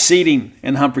 the seating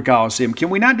in Humphrey Coliseum? Can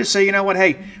we not just say,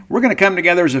 hey, we're going to come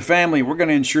together as a family. We're going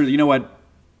to ensure that,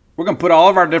 we're going to put all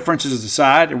of our differences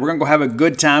aside and we're going to go have a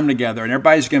good time together and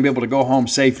everybody's going to be able to go home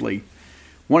safely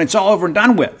when it's all over and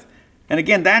done with. And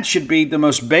again, that should be the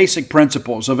most basic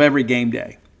principles of every game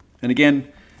day. And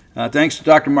again, thanks to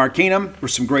Dr. Mark Keenum for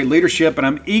some great leadership. And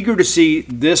I'm eager to see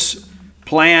this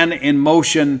plan in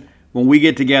motion when we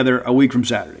get together a week from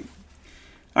Saturday.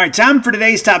 All right, time for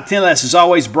today's Top 10 list is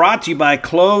always brought to you by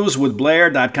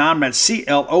closewithblair.com. That's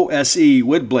CLOSE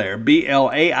with Blair,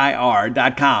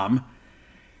 BLAIR.com.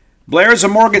 Blair is a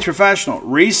mortgage professional.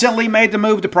 Recently made the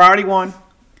move to Priority One.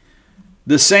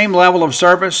 The same level of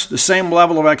service, the same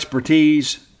level of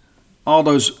expertise, all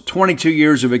those 22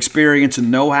 years of experience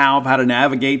and know-how of how to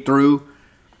navigate through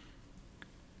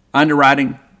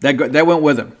underwriting, that went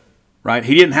with him, right?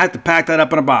 He didn't have to pack that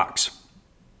up in a box.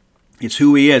 It's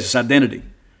who he is, it's identity.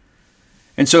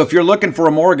 And so if you're looking for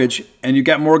a mortgage and you've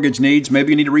got mortgage needs,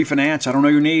 maybe you need to refinance. I don't know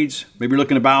your needs. Maybe you're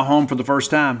looking to buy a home for the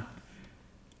first time.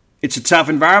 It's a tough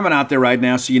environment out there right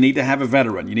now, so you need to have a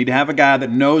veteran. You need to have a guy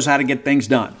that knows how to get things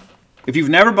done. If you've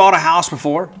never bought a house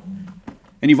before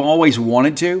and you've always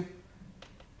wanted to,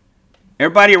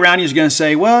 everybody around you is going to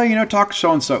say, well, talk to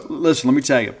so-and-so. Listen, let me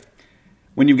tell you.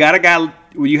 When you've got a guy,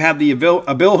 when you have the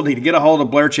ability to get a hold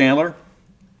of Blair Chandler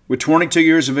with 22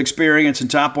 years of experience and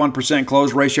top 1%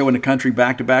 close ratio in the country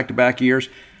back-to-back years,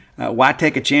 why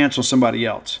take a chance on somebody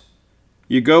else?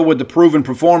 You go with the proven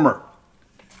performer.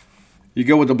 You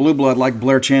go with the blue blood like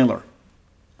Blair Chandler.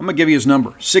 I'm going to give you his number,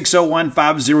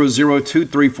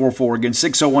 601-500-2344. Again,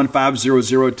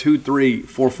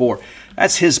 601-500-2344.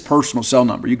 That's his personal cell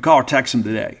number. You can call or text him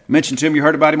today. Mention to him you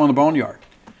heard about him on the Boneyard.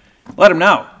 Let him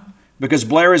know, because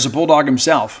Blair is a Bulldog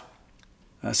himself.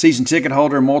 A season ticket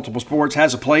holder in multiple sports,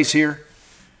 has a place here.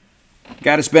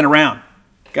 Guy that's been around.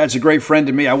 Guy that's a great friend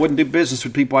to me. I wouldn't do business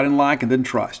with people I didn't like and didn't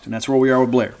trust, and that's where we are with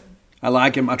Blair. I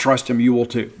like him. I trust him. You will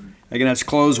too. Again, that's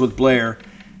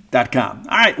closewithblair.com.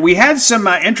 All right, we had some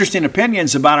interesting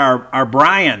opinions about our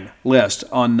Brian list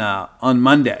on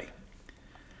Monday.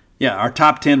 Yeah, our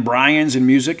top 10 Brians in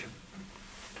music.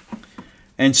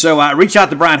 And so I reached out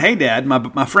to Brian Haydad,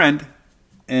 my friend,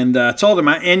 and told him,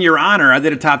 in your honor, I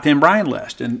did a top 10 Brian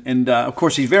list. And of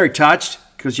course, he's very touched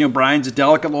because, Brian's a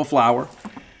delicate little flower.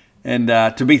 And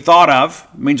to be thought of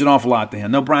means an awful lot to him.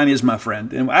 No, Brian is my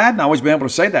friend. And I hadn't always been able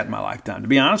to say that in my lifetime, to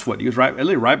be honest with you. It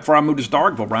was right before I moved to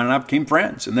Starkville, Brian and I became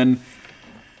friends. And then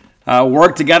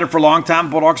worked together for a long time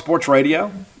at Bulldog Sports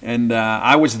Radio. And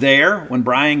I was there when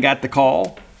Brian got the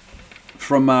call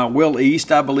from Will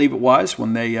East, I believe it was,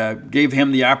 when they gave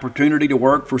him the opportunity to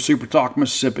work for Super Talk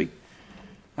Mississippi.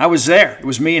 I was there. It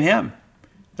was me and him.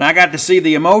 And I got to see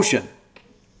the emotion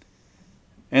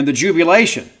and the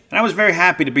jubilation. And I was very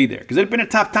happy to be there because it had been a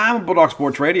tough time with Bulldog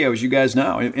Sports Radio, as you guys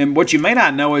know. And what you may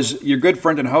not know is your good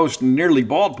friend and host nearly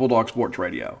bought Bulldog Sports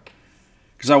Radio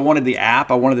because I wanted the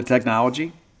app, I wanted the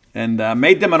technology, and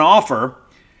made them an offer.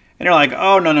 And they're like,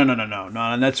 oh, no,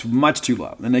 that's much too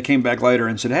low. Then they came back later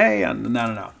and said, hey,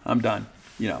 no, I'm done.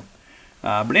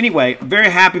 But anyway, very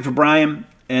happy for Brian.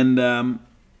 And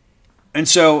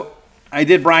so I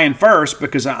did Brian first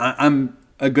because I'm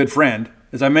a good friend.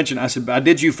 As I mentioned, I said, I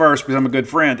did you first because I'm a good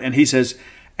friend. And he says,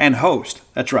 and host.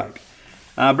 That's right.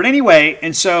 But anyway,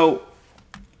 and so,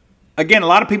 again, a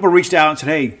lot of people reached out and said,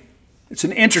 hey, it's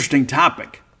an interesting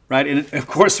topic, right? And, of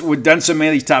course, we've done so many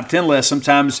of these top 10 lists.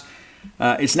 Sometimes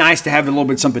it's nice to have a little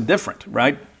bit something different,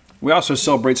 right? We also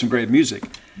celebrate some great music.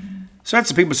 So that's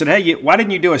the people said, hey, why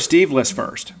didn't you do a Steve list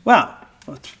first? Well,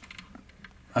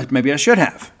 maybe I should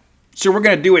have. So we're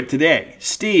going to do it today.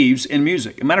 Steve's in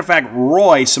music. As a matter of fact,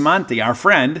 Roy Samanti, our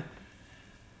friend,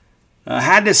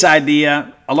 had this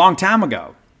idea a long time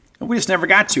ago. And we just never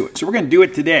got to it. So we're going to do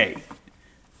it today.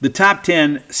 The top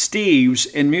 10 Steve's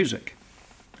in music.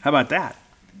 How about that?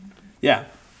 Yeah.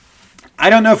 I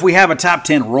don't know if we have a top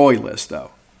 10 Roy list, though.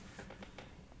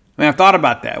 I mean, I've thought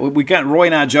about that. Roy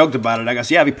and I joked about it. I guess,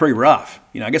 yeah, it'd be pretty rough.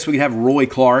 I guess we could have Roy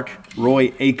Clark, Roy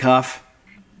Acuff.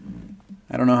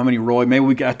 I don't know how many Roy.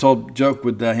 Maybe I joke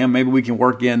with him. Maybe we can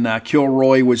work in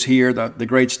Kilroy was here, the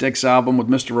Great Styx album with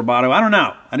Mr. Roboto. I don't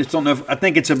know. I just don't know. I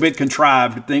think it's a bit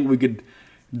contrived to think we could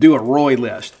do a Roy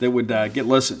list that would get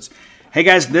listens. Hey,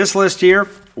 guys, this list here,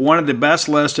 one of the best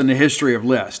lists in the history of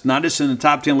lists. Not just in the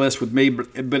top 10 list with me,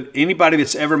 but anybody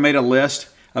that's ever made a list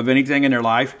of anything in their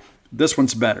life, this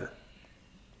one's better.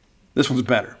 This one's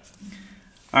better.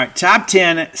 All right, top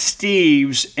 10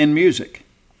 Steves in music.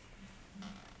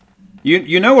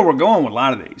 You know where we're going with a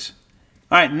lot of these.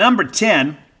 All right, number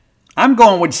 10, I'm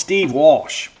going with Steve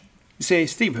Walsh. You say,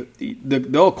 Steve,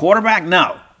 the old quarterback?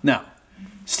 No.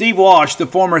 Steve Walsh, the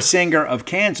former singer of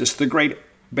Kansas, the great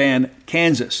band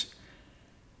Kansas.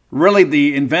 Really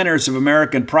the inventors of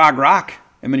American prog rock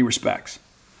in many respects.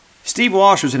 Steve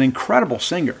Walsh was an incredible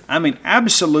singer. I mean,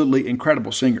 absolutely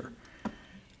incredible singer.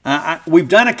 We've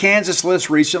done a Kansas list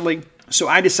recently, so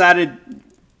I decided,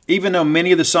 even though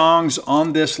many of the songs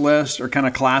on this list are kind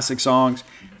of classic songs,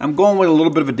 I'm going with a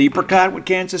little bit of a deeper cut with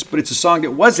Kansas, but it's a song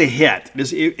that was a hit.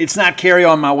 It's not Carry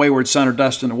On My Wayward Son or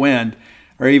Dust in the Wind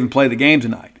or even Play the Game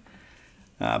Tonight.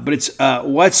 But it's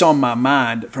What's on My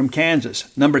Mind from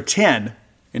Kansas, number 10,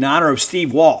 in honor of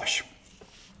Steve Walsh.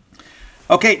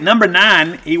 Okay, number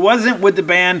 9, he wasn't with the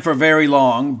band for very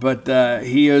long, but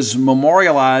he is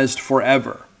memorialized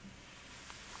forever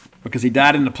because he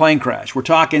died in a plane crash. We're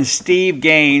talking Steve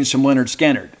Gaines from Lynyrd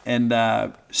Skynyrd.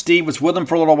 And Steve was with them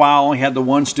for a little while, only had the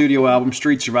one studio album,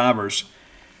 Street Survivors.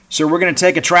 So we're going to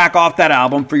take a track off that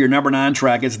album for your number 9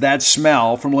 track. It's That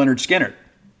Smell from Lynyrd Skynyrd.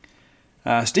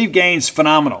 Steve Gaines,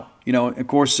 phenomenal. Of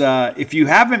course, if you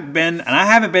haven't been, and I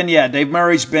haven't been yet, Dave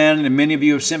Murray's been, and many of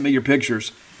you have sent me your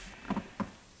pictures.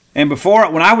 And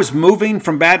when I was moving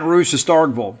from Baton Rouge to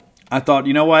Starkville, I thought,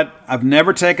 you know what? I've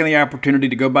never taken the opportunity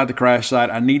to go by the crash site.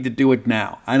 I need to do it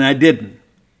now. And I didn't.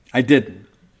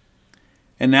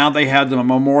 And now they have the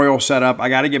memorial set up. I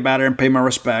got to get back there and pay my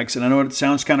respects. And I know it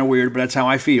sounds kind of weird, but that's how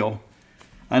I feel.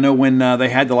 I know when they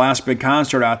had the last big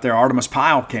concert out there, Artemis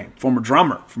Pyle came, former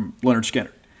drummer from Lynyrd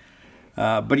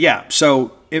Skynyrd. But yeah,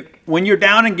 so when you're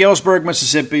down in Galesburg,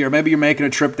 Mississippi, or maybe you're making a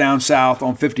trip down south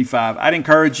on 55, I'd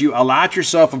encourage you, allot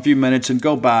yourself a few minutes and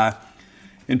go by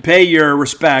and pay your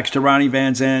respects to Ronnie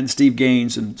Van Zant, Steve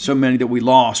Gaines, and so many that we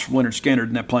lost from Lynyrd Skynyrd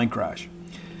in that plane crash.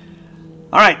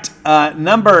 All right,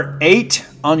 number 8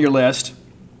 on your list,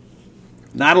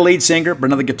 not a lead singer, but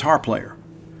another guitar player.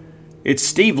 It's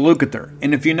Steve Lukather.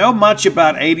 And if you know much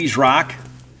about 80s rock,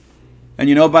 and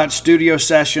you know about studio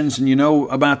sessions, and you know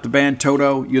about the band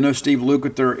Toto, you know Steve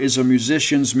Lukather is a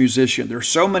musician's musician. There are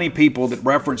so many people that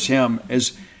reference him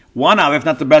as one of, if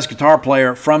not the best guitar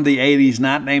player from the 80s,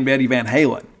 not named Eddie Van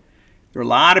Halen. There are a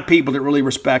lot of people that really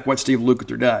respect what Steve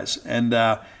Lukather does.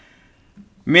 And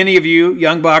many of you,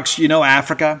 young bucks, you know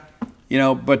Africa,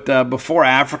 but before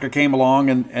Africa came along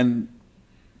and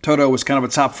Toto was kind of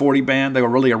a top 40 band, they were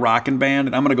really a rocking band,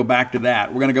 and I'm going to go back to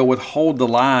that. We're going to go with Hold the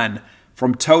Line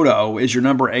from Toto is your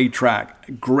number 8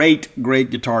 track. Great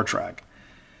guitar track.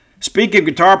 Speaking of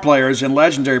guitar players and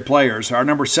legendary players, our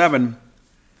number 7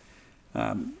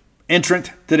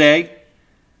 entrant today,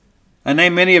 a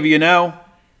name many of you know,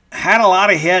 had a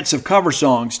lot of hits of cover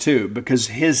songs too, because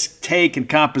his take and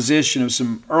composition of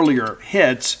some earlier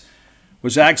hits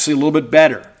was actually a little bit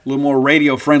better, a little more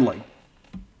radio friendly.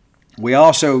 We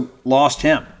also lost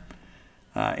him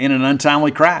in an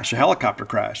untimely crash, a helicopter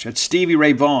crash. It's Stevie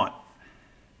Ray Vaughan.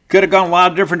 Could have gone a lot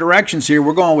of different directions here.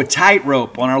 We're going with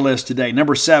Tightrope on our list today.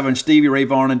 Number 7, Stevie Ray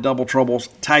Vaughan and Double Trouble's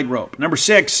Tightrope. Number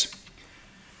 6,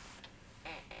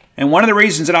 and one of the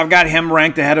reasons that I've got him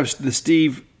ranked ahead of the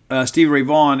Stevie Ray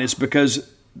Vaughan is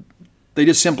because they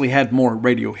just simply had more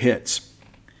radio hits.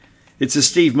 It's the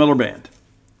Steve Miller Band.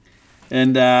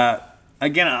 And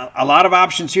again, a lot of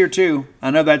options here too. I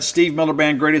know that Steve Miller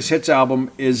Band Greatest Hits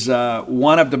album is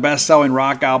one of the best-selling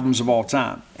rock albums of all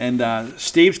time. And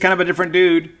Steve's kind of a different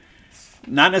dude.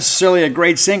 Not necessarily a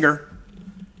great singer,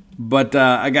 but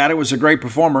a guy that was a great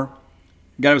performer,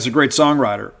 a guy that was a great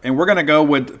songwriter. And we're going to go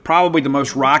with probably the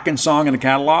most rockin' song in the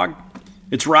catalog.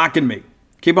 It's Rockin' Me.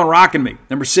 Keep on Rockin' Me,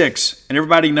 number 6. And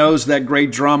everybody knows that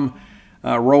great drum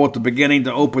roll at the beginning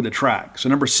to open the track. So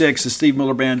number 6 is Steve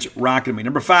Miller Band's Rockin' Me.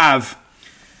 Number 5,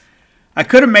 I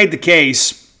could have made the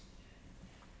case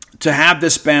to have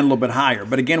this band a little bit higher.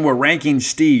 But again, we're ranking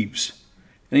Steve's.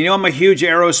 And I'm a huge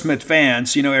Aerosmith fan,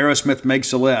 so Aerosmith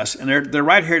makes the list. And they're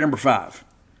right here at number 5.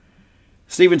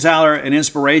 Steven Tyler, an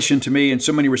inspiration to me in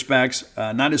so many respects,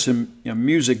 not just in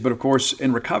music, but of course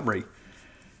in recovery.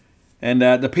 And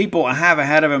the people I have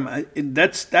ahead of him,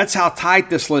 that's how tight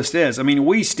this list is. I mean,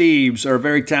 we Steves are a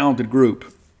very talented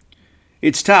group.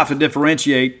 It's tough to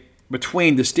differentiate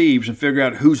between the Steves and figure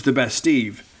out who's the best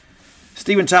Steve.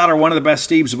 Steven Tyler, one of the best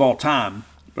Steves of all time.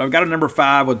 But I've got a number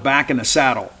 5 with Back in the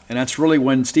Saddle. And that's really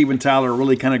when Steven Tyler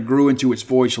really kind of grew into his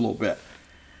voice a little bit.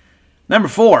 Number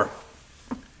 4.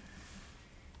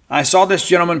 I saw this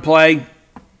gentleman play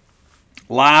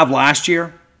live last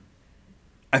year.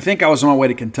 I think I was on my way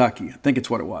to Kentucky. I think it's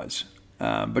what it was.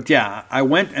 But yeah, I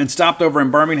went and stopped over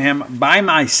in Birmingham by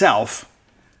myself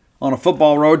on a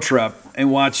football road trip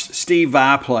and watched Steve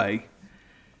Vai play.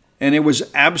 And it was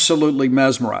absolutely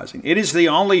mesmerizing. It is the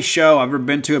only show I've ever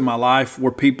been to in my life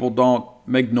where people don't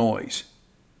make noise.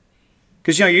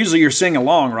 Because, usually you're singing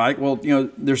along, right? Well,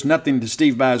 there's nothing to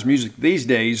Steve Vai's music these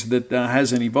days that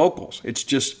has any vocals. It's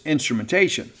just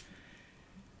instrumentation.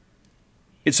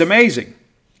 It's amazing.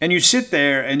 And you sit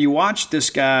there and you watch this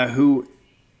guy who,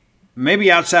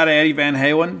 maybe outside of Eddie Van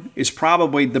Halen, is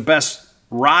probably the best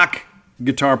rock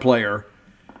guitar player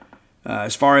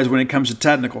as far as when it comes to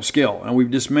technical skill. And we've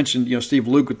just mentioned, Steve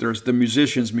Lukather, the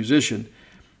musician's musician.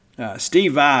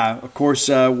 Steve Vai, of course,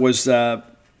 was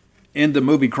in the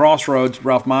movie Crossroads,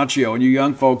 Ralph Macchio. And you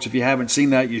young folks, if you haven't seen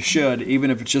that, you should,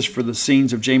 even if it's just for the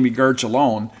scenes of Jamie Gertz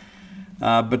alone.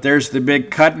 But there's the big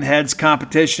cutting heads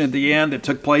competition at the end that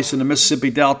took place in the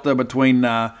Mississippi Delta between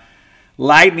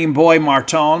Lightning Boy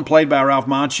Martone, played by Ralph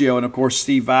Macchio, and, of course,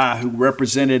 Steve Vai, who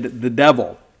represented the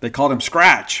devil. They called him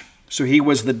Scratch. So he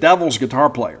was the devil's guitar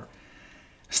player.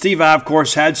 Steve Vai, of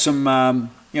course, had some,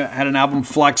 had an album,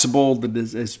 Flexible, that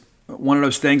is one of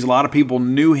those things. A lot of people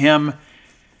knew him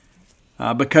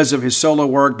because of his solo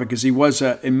work, because he was,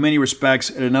 in many respects,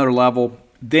 at another level.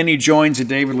 Then he joins the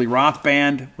David Lee Roth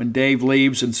Band when Dave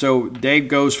leaves, and so Dave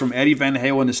goes from Eddie Van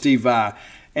Halen to Steve Vai.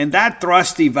 And that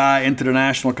thrust Steve Vai into the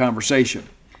national conversation.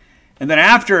 And then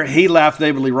after he left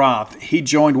David Lee Roth, he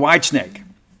joined Whitesnake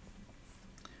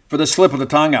for the Slip of the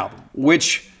Tongue album,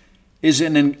 which is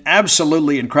an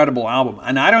absolutely incredible album.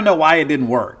 And I don't know why it didn't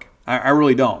work. I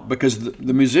really don't, because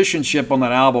the musicianship on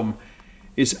that album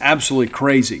is absolutely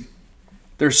crazy.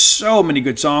 There's so many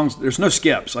good songs. There's no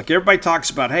skips. Like everybody talks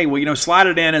about, hey, well, Slide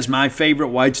It In is my favorite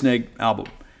Whitesnake album.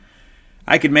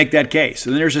 I could make that case.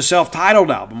 And then there's a self-titled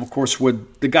album, of course,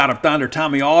 with the God of Thunder,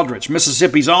 Tommy Aldridge,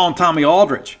 Mississippi's own Tommy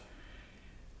Aldridge.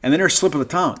 And then there's Slip of the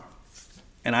Tongue.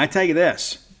 And I tell you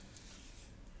this,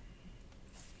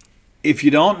 if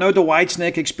you don't know the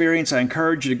Whitesnake Experience, I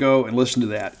encourage you to go and listen to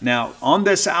that. Now, on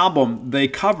this album, they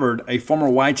covered a former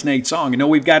Whitesnake song.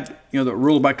 We've got the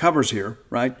rule about covers here,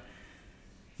 right?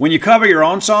 When you cover your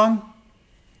own song,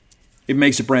 it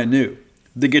makes it brand new.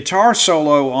 The guitar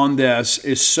solo on this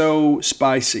is so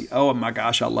spicy. Oh my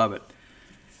gosh, I love it.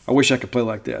 I wish I could play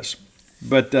like this.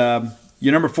 But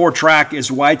your number 4 track is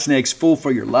Whitesnake's Fool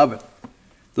for Your Lovin',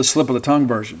 the Slip of the Tongue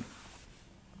version.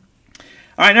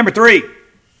 All right, number 3.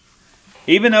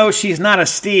 Even though she's not a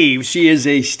Steve, she is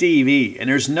a Stevie.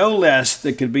 And there's no list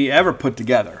that could be ever put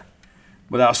together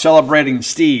without celebrating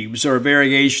Steves or a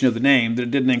variation of the name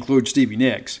that didn't include Stevie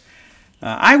Nicks.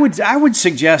 I would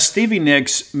suggest Stevie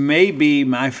Nicks may be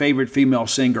my favorite female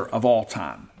singer of all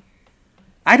time.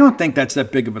 I don't think that's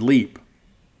that big of a leap.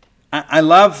 I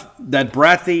love that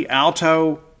breathy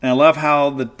alto, and I love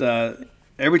how that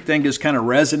everything just kind of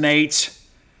resonates.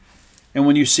 And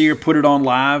when you see her put it on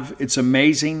live, it's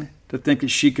amazing to think that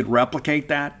she could replicate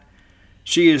that.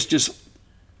 She is just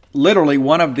literally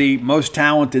one of the most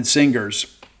talented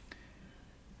singers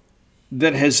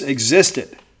that has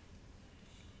existed.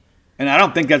 And I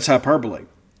don't think that's hyperbole.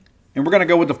 And we're going to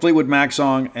go with the Fleetwood Mac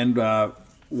song, and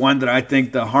one that I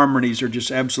think the harmonies are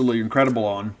just absolutely incredible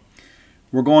on.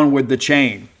 We're going with The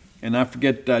Chain. And I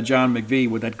forget John McVie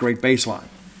with that great bass line.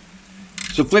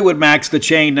 So Fleetwood Mac's The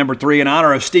Chain, number 3, in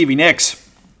honor of Stevie Nicks.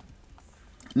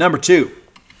 Number 2.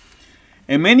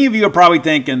 And many of you are probably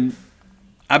thinking,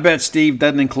 I bet Steve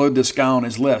doesn't include this guy on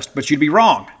his list. But you'd be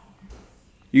wrong.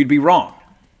 You'd be wrong.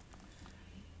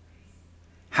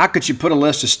 How could you put a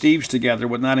list of Steves together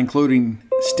with not including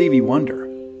Stevie Wonder?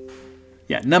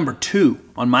 Yeah, number 2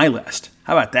 on my list.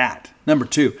 How about that? Number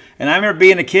 2. And I remember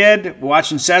being a kid,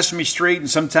 watching Sesame Street, and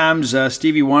sometimes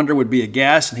Stevie Wonder would be a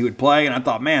guest, and he would play, and I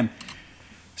thought, man,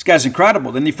 this guy's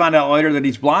incredible. Then you find out later that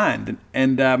he's blind,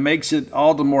 and makes it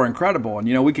all the more incredible.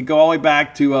 And, we could go all the way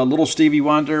back to Little Stevie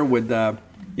Wonder with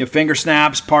Finger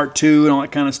Snaps, Part 2, and all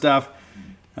that kind of stuff.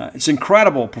 It's an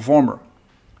incredible performer.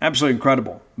 Absolutely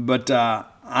incredible. But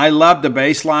I love the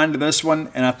bass line to this one,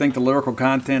 and I think the lyrical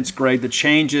content's great. The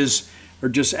changes are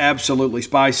just absolutely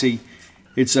spicy.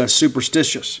 It's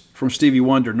Superstitious from Stevie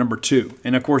Wonder, number 2.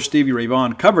 And, of course, Stevie Ray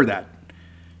Vaughan covered that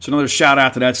So another shout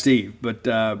out to that Steve.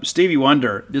 But Stevie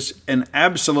Wonder, just an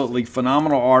absolutely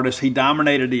phenomenal artist. He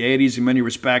dominated the 80s in many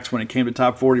respects when it came to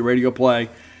top 40 radio play.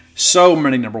 So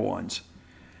many number ones.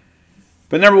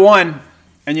 But number one,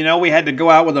 and we had to go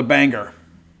out with a banger.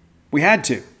 We had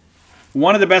to.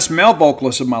 One of the best male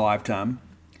vocalists of my lifetime.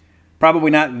 Probably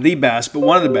not the best, but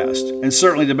one of the best. And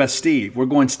certainly the best Steve. We're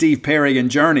going Steve Perry and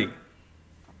Journey.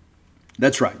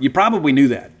 That's right. You probably knew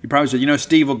that. You probably said,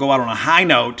 Steve will go out on a high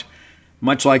note,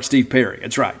 much like Steve Perry.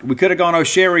 That's right. We could have gone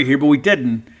O'Sherry here, but we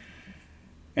didn't.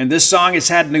 And this song has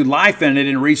had new life in it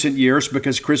in recent years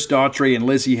because Chris Daughtry and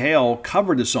Lizzie Hale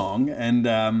covered the song and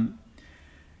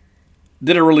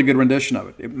did a really good rendition of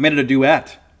it. It made it a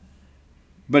duet.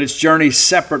 But it's Journey's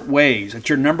Separate Ways. It's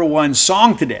your number one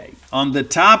song today on the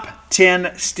top 10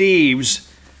 Steves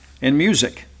in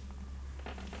music.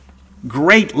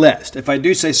 Great list, if I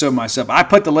do say so myself. I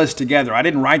put the list together. I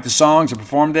didn't write the songs or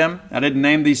perform them. I didn't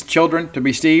name these children to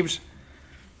be Steves.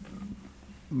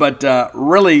 But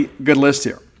really good list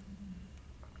here.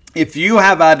 If you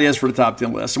have ideas for the top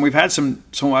 10 list, and we've had some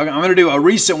I'm going to do a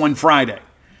recent one Friday.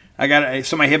 I got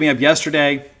somebody hit me up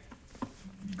yesterday.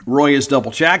 Roy has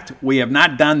double-checked. We have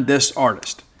not done this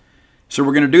artist. So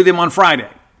we're going to do them on Friday.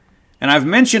 And I've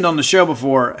mentioned on the show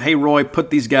before, hey, Roy, put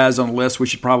these guys on the list. We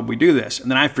should probably do this. And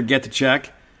then I forget to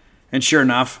check. And sure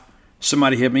enough,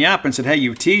 somebody hit me up and said, hey,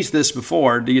 you've teased this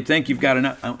before. Do you think you've got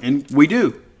enough? And we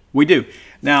do. We do.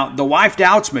 Now, the wife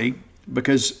doubts me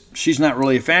because she's not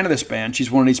really a fan of this band. She's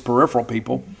one of these peripheral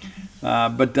people.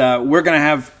 But we're going to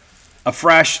have a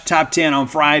fresh top 10 on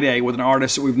Friday with an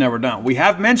artist that we've never done. We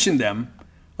have mentioned them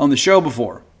on the show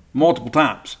before, multiple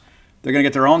times. They're going to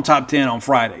get their own top 10 on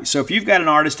Friday. So if you've got an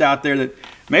artist out there that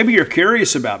maybe you're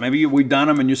curious about, maybe we've done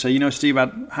them and you say, Steve,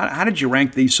 how did you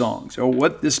rank these songs? Or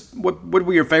what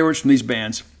were your favorites from these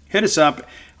bands? Hit us up.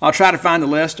 I'll try to find the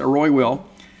list, or Roy will.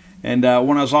 And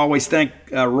want to always thank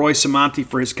Roy Samanti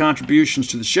for his contributions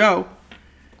to the show.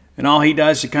 And all he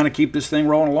does is kind of keep this thing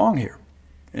rolling along here.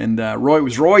 And it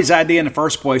was Roy's idea in the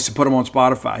first place to put them on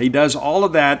Spotify. He does all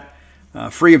of that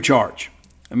free of charge.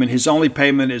 I mean, his only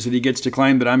payment is that he gets to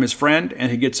claim that I'm his friend,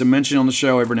 and he gets a mention on the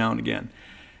show every now and again.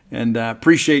 And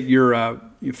appreciate your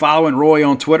following Roy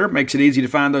on Twitter. Makes it easy to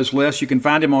find those lists. You can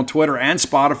find him on Twitter and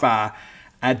Spotify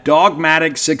at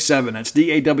Dogmatic67. That's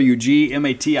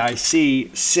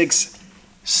DAWGMATIC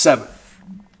 67.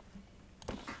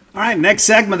 All right, next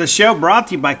segment of the show brought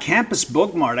to you by Campus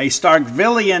Bookmart, a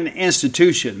Starkvillian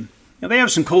institution. They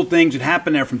have some cool things that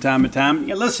happen there from time to time.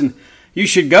 Listen, you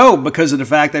should go because of the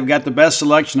fact they've got the best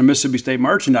selection of Mississippi State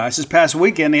merchandise. This past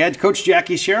weekend, they had Coach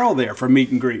Jackie Sherrill there for a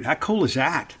meet and greet. How cool is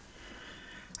that?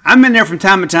 I'm in there from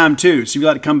time to time, too. So if you'd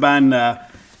like to come by and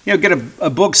get a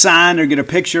book signed or get a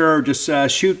picture or just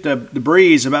shoot the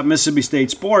breeze about Mississippi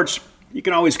State sports, you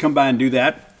can always come by and do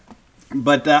that.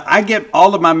 But I get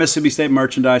all of my Mississippi State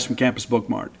merchandise from Campus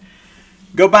Bookmart.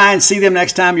 Go by and see them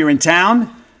next time you're in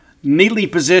town.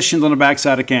 Neatly positioned on the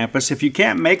backside of campus. If you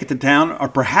can't make it to town, or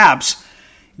perhaps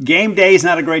game day is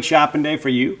not a great shopping day for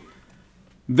you,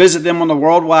 visit them on the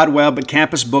World Wide Web at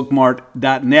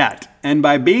campusbookmart.net. And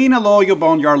by being a loyal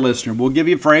Boneyard listener, we'll give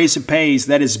you a phrase that pays.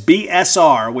 That is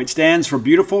BSR, which stands for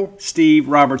Beautiful Steve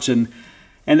Robertson.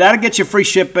 And that'll get you free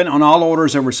shipping on all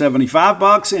orders over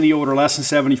 $75. Any order less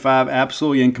than $75,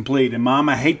 absolutely incomplete. And Mom,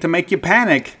 I hate to make you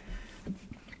panic,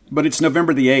 but it's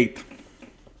November the 8th.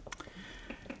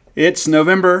 It's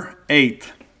November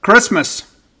 8th.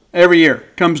 Christmas every year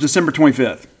comes December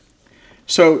 25th.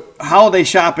 So holiday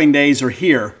shopping days are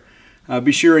here.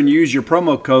 Be sure and use your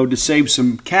promo code to save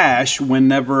some cash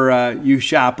whenever you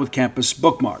shop with Campus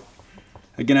Bookmart.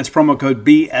 Again, that's promo code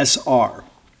BSR. All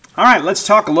right, let's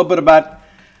talk a little bit about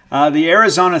the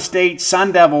Arizona State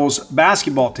Sun Devils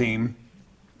basketball team.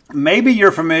 Maybe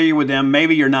you're familiar with them,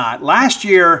 maybe you're not. Last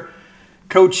year,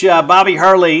 Coach Bobby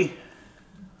Hurley,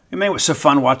 it was so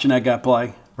fun watching that guy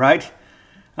play, right?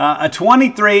 A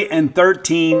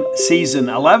 23-13 season,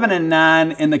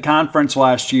 11-9 in the conference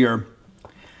last year,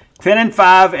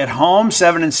 10-5 at home,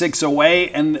 7-6 away,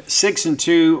 and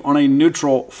 6-2 on a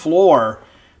neutral floor.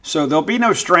 So there'll be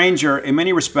no stranger in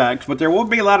many respects, but there will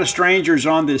be a lot of strangers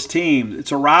on this team.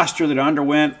 It's a roster that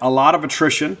underwent a lot of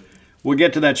attrition. We'll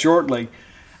get to that shortly.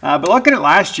 But looking at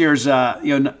last year's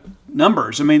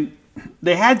numbers,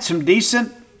 they had some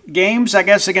decent games, I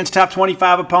guess, against top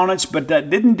 25 opponents, but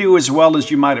that didn't do as well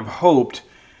as you might have hoped.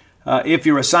 If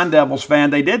you're a Sun Devils fan,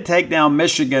 they did take down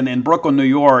Michigan in Brooklyn, New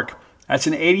York. That's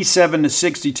an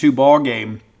 87-62 ball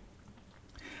game.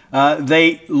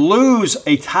 They lose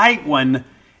a tight one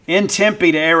in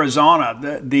Tempe to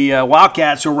Arizona. The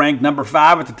Wildcats were ranked number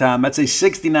 5 at the time. That's a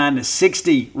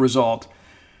 69-60 result.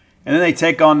 And then they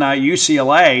take on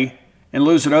UCLA and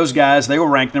lose to those guys. They were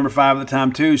ranked number 5 at the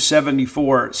time too,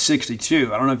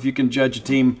 74-62. I don't know if you can judge a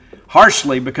team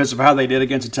harshly because of how they did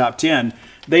against the top 10.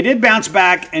 They did bounce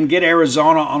back and get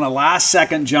Arizona on a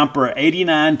last-second jumper,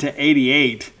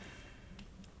 89-88.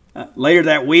 Later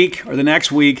that week or the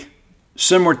next week,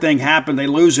 similar thing happened. They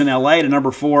lose in L.A. to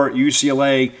number 4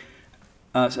 UCLA.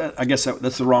 I guess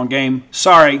that's the wrong game.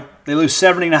 Sorry, they lose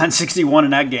 79-61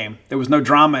 in that game. There was no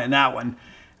drama in that one.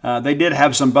 They did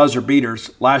have some buzzer beaters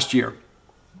last year,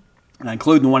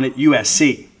 including the one at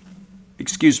USC.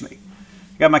 Excuse me.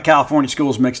 Got my California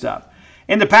schools mixed up.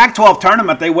 In the Pac-12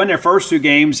 tournament, they win their first 2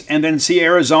 games and then see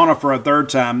Arizona for a third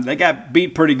time. They got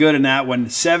beat pretty good in that one,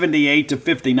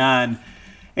 78-59.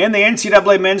 In the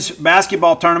NCAA men's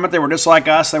basketball tournament, they were just like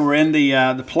us. They were in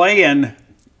the play-in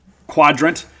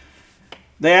quadrant.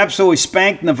 They absolutely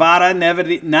spanked Nevada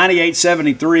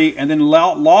 98-73 and then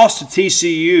lost to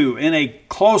TCU in a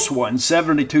close one,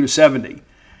 72-70.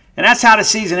 And that's how the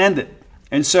season ended.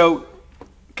 And so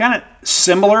kind of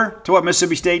similar to what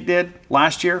Mississippi State did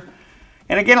last year.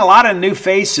 And again, a lot of new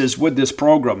faces with this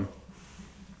program.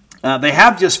 They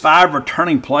have just 5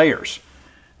 returning players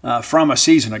from a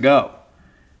season ago.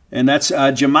 And that's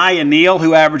Jemiah Neal,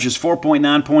 who averages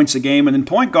 4.9 points a game, and then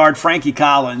point guard Frankie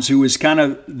Collins, who is kind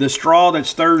of the straw that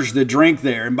stirs the drink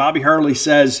there. And Bobby Hurley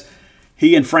says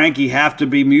he and Frankie have to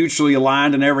be mutually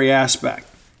aligned in every aspect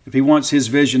if he wants his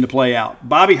vision to play out.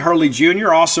 Bobby Hurley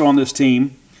Jr. also on this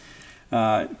team.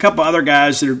 A couple other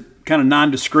guys that are kind of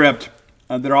nondescript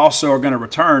that also are going to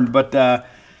return. But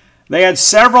they had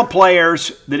several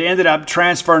players that ended up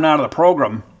transferring out of the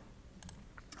program.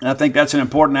 And I think that's an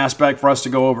important aspect for us to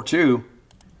go over, too.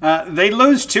 They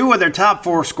lose 2 of their top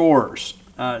 4 scorers.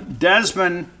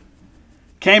 Desmond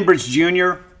Cambridge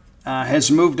Jr. Has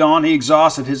moved on. He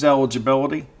exhausted his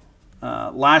eligibility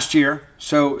last year,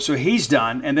 so he's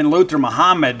done. And then Luther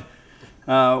Muhammad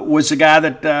was the guy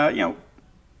that,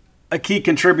 a key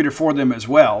contributor for them as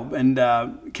well. And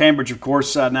Cambridge, of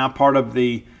course, now part of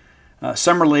the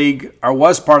Summer League, or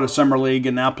was part of Summer League,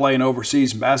 and now playing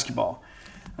overseas in basketball.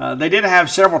 They did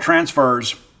have several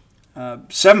transfers.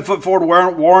 7-foot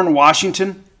forward Warren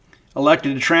Washington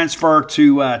elected to transfer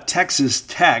to Texas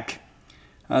Tech,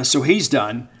 so he's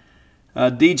done.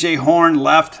 DJ Horn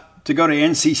left to go to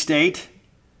NC State.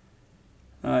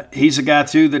 He's a guy,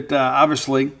 too, that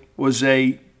obviously was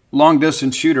a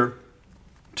long-distance shooter.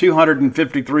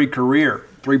 253 career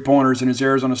three-pointers in his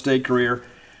Arizona State career.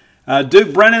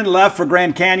 Duke Brennan left for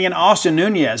Grand Canyon. Austin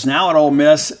Nunez now at Ole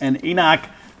Miss, and Enoch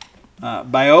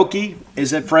Bioki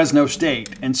is at Fresno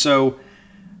State. And so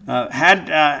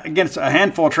had against a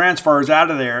handful of transfers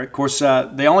out of there. Of course,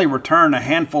 they only returned a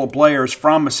handful of players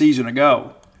from a season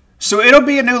ago. So it'll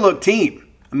be a new-look team.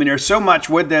 I mean, there's so much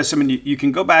with this. I mean, you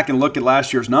can go back and look at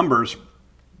last year's numbers,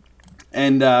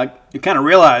 and you kind of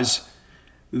realize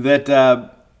that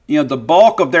the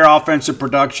bulk of their offensive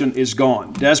production is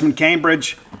gone. Desmond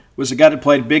Cambridge was a guy that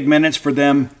played big minutes for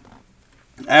them,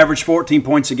 averaged 14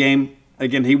 points a game.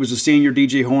 Again, he was a senior.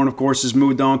 DJ Horn, of course, has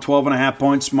moved on, 12.5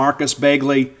 points. Marcus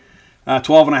Bagley,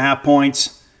 12.5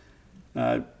 points.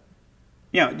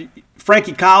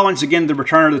 Frankie Collins, again, the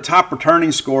returner, the top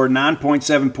returning scorer,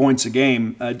 9.7 points a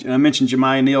game. I mentioned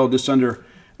Jemiah Neal, just under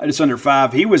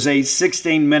 5. He was a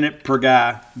 16-minute per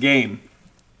guy game.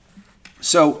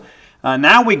 So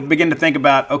now we begin to think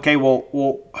about, okay,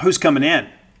 well, who's coming in?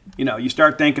 You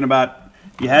start thinking about,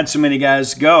 you had so many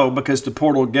guys go because the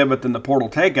portal giveth and the portal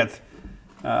taketh.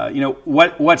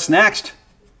 What's next?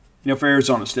 For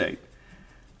Arizona State.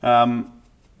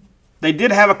 They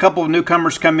did have a couple of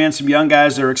newcomers come in, some young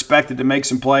guys that are expected to make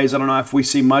some plays. I don't know if we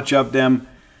see much of them.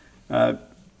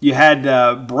 You had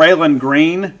Braylon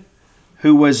Green,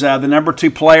 who was the number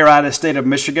 2 player out of the state of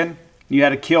Michigan. You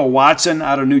had Akil Watson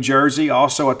out of New Jersey,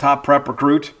 also a top prep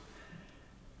recruit.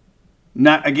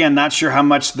 Not sure how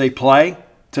much they play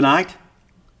tonight,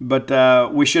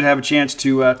 but we should have a chance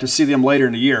to see them later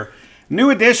in the year. New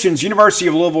additions, University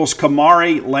of Louisville's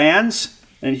Kamari Lands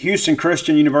and Houston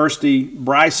Christian University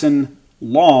Bryson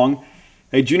Long.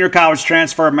 A junior college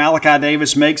transfer, Malachi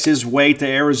Davis, makes his way to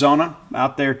Arizona,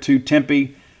 out there to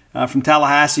Tempe from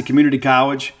Tallahassee Community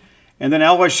College. And then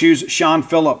LSU's Sean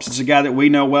Phillips is a guy that we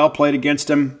know well, played against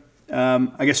him,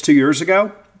 2 years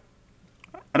ago.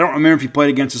 I don't remember if he played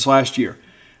against us last year.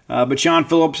 But Sean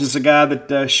Phillips is a guy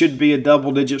that should be a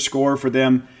double-digit scorer for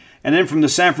them. And then from the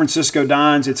San Francisco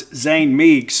Dons, it's Zane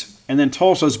Meeks. And then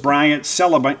Tulsa's Bryant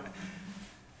Celebagani.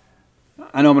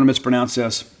 I know I'm going to mispronounce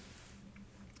this.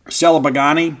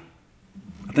 Celebagani.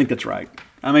 I think that's right.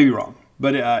 I may be wrong.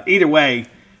 But either way,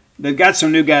 they've got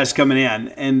some new guys coming in.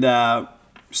 And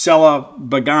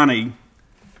Celebagani,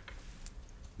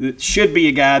 that should be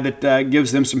a guy that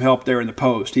gives them some help there in the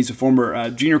post. He's a former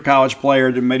junior college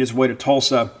player that made his way to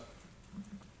Tulsa.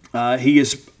 He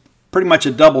is pretty much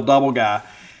a double-double guy.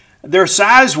 Their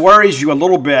size worries you a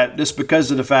little bit just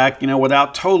because of the fact,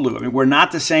 without Tolu. I mean, we're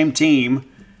not the same team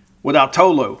without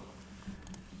Tolu.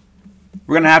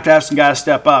 We're going to have some guys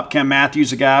step up. Cam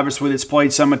Matthews, a guy obviously that's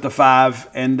played some at the 5.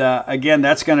 And, again,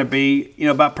 that's going to be,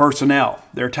 about personnel.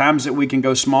 There are times that we can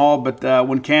go small, but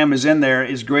when Cam is in there,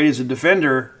 as great as a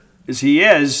defender as he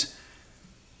is,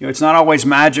 it's not always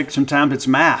magic. Sometimes it's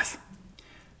math.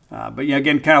 But,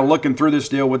 again, kind of looking through this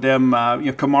deal with them,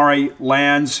 Kamari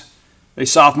Lands, a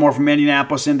sophomore from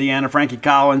Indianapolis, Indiana, Frankie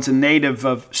Collins, a native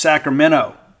of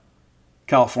Sacramento,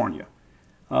 California.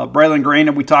 Braylon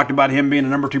Green, we talked about him being a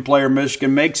number 2 player in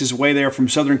Michigan, makes his way there from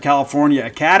Southern California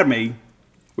Academy,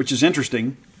 which is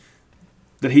interesting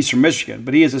that he's from Michigan.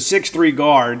 But he is a 6'3"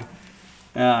 guard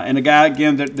and a guy,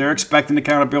 again, that they're expecting to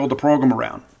kind of build the program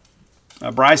around.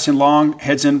 Bryson Long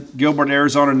heads in Gilbert,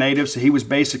 Arizona native, so he was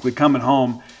basically coming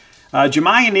home.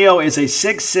 Jemiah Neal is a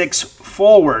 6'6"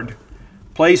 forward.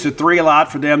 Plays the 3 a lot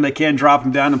for them. They can drop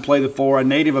him down and play the 4. A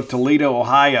native of Toledo,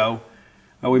 Ohio.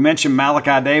 We mentioned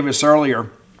Malachi Davis earlier.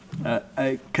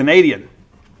 A Canadian.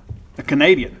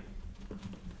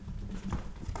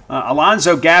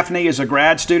 Alonzo Gaffney is a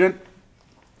grad student.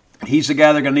 He's the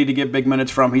guy they're going to need to get big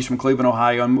minutes from. He's from Cleveland,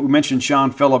 Ohio. And we mentioned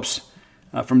Sean Phillips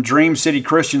from Dream City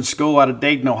Christian School out of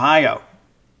Dayton, Ohio.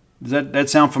 Does that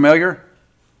sound familiar?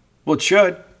 Well, it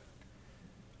should.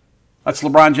 That's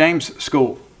LeBron James'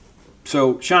 school.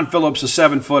 So Sean Phillips, a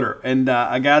 7-footer, and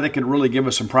a guy that could really give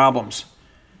us some problems.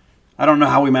 I don't know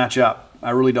how we match up.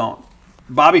 I really don't.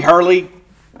 Bobby Hurley,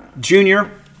 Jr.,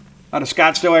 out of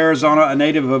Scottsdale, Arizona, a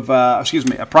native of, a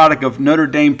product of Notre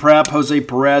Dame Prep. Jose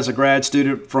Perez, a grad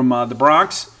student from the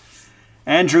Bronx.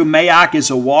 Andrew Mayock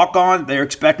is a walk-on. They're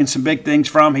expecting some big things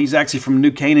from him. He's actually from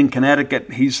New Canaan, Connecticut.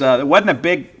 It wasn't a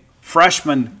big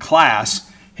freshman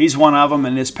class. He's one of them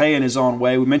and is paying his own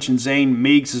way. We mentioned Zane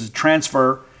Meeks as a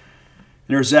transfer.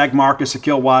 And there's Zach Marcus,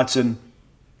 Akil Watson,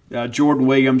 Jordan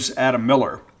Williams, Adam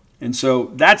Miller. And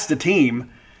so that's the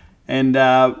team. And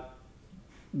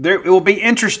it will be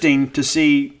interesting to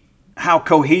see how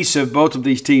cohesive both of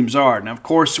these teams are. Now, of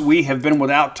course, we have been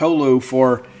without Tolu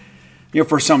for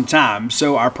some time.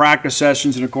 So our practice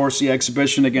sessions and, of course, the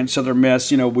exhibition against Southern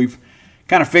Miss, we've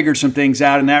kind of figured some things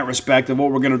out in that respect of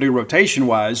what we're going to do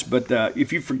rotation-wise. But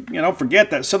if you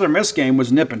forget that Southern Miss game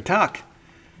was nip and tuck.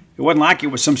 It wasn't like it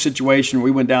was some situation where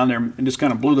we went down there and just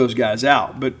kind of blew those guys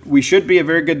out. But we should be a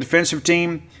very good defensive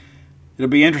team. It'll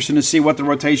be interesting to see what the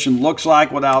rotation looks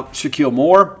like without Shaquille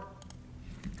Moore.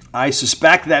 I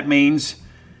suspect that means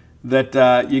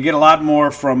that you get a lot more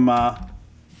from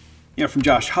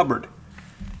Josh Hubbard.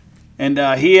 And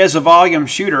he is a volume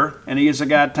shooter, and he is a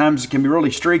guy at times that can be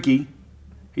really streaky.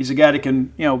 He's a guy that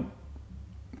can,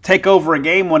 take over a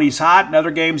game when he's hot. In other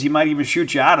games, he might even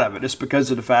shoot you out of it just because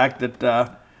of the fact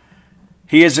that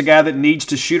he is a guy that needs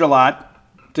to shoot a lot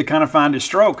to kind of find his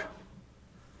stroke.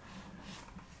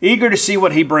 Eager to see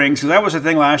what he brings, because that was the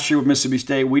thing last year with Mississippi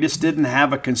State. We just didn't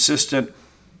have a consistent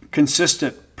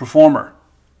performer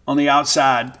on the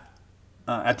outside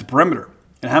at the perimeter.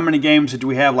 And how many games did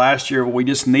we have last year where we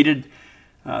just needed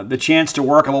the chance to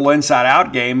work a little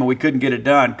inside-out game and we couldn't get it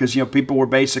done because, people were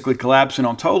basically collapsing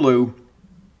on Tolu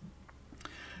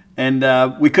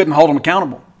and we couldn't hold them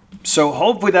accountable. So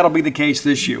hopefully that'll be the case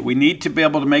this year. We need to be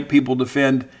able to make people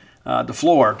defend the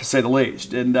floor, to say the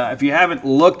least. And if you haven't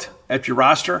looked at your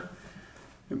roster,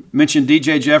 mentioned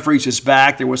DJ Jeffries is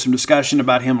back. There was some discussion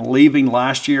about him leaving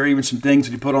last year, even some things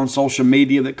that he put on social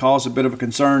media that caused a bit of a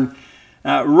concern.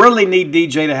 Really need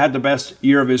DJ to have the best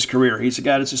year of his career. He's a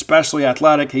guy that's especially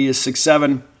athletic. He is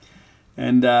 6'7",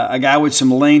 and a guy with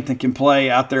some length and can play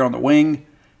out there on the wing.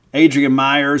 Adrian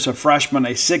Myers, a freshman, a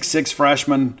 6'6"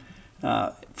 freshman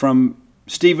from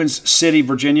Stevens City,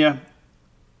 Virginia.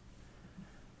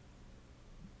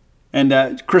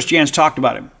 And Chris Jans talked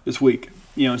about him this week,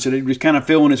 and said he was kind of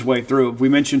feeling his way through. We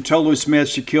mentioned Tolu Smith,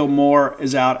 Shaquille Moore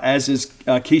is out, as is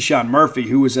Keyshawn Murphy,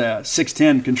 who was a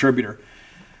 6'10" contributor.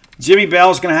 Jimmy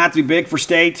Bell's going to have to be big for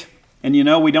State, and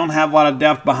we don't have a lot of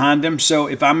depth behind him. So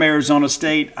if I'm Arizona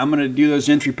State, I'm going to do those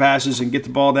entry passes and get the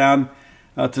ball down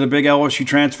to the big LSU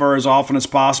transfer as often as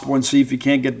possible and see if you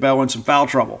can't get Bell in some foul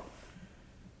trouble.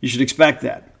 You should expect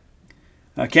that.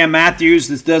 Cam Matthews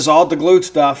does all the glute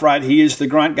stuff, right? He is the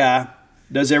grunt guy.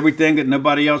 Does everything that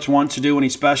nobody else wants to do, and he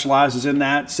specializes in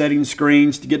that, setting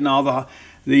screens, getting all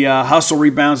the hustle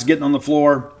rebounds, getting on the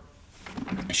floor.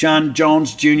 Sean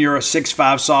Jones Jr., a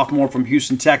 6'5" sophomore from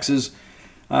Houston, Texas.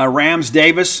 Rams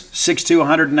Davis, 6'2",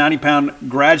 190-pound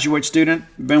graduate student.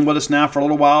 Been with us now for a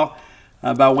little while.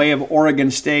 by way of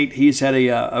Oregon State. He's had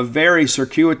a very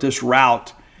circuitous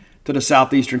route to the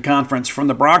Southeastern Conference from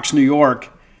the Bronx, New York.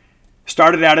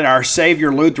 Started out at Our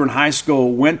Savior Lutheran High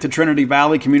School, went to Trinity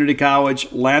Valley Community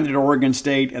College, landed at Oregon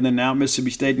State, and then now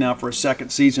Mississippi State now for a second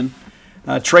season.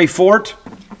 Trey Fort,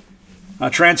 a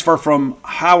transfer from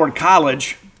Howard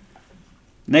College,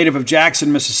 native of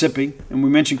Jackson, Mississippi. And we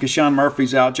mentioned Keshawn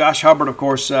Murphy's out. Josh Hubbard, of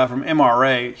course, from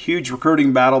MRA. Huge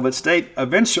recruiting battle that State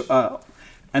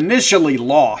initially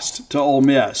lost to Ole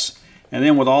Miss. And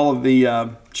then with all of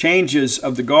the changes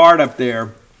of the guard up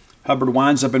there, Hubbard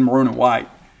winds up in maroon and white.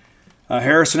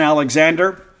 Harrison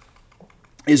Alexander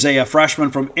is a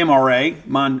freshman from MRA.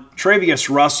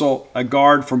 Montravius Russell, a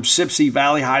guard from Sipsey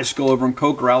Valley High School over in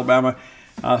Coker, Alabama.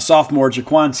 Sophomore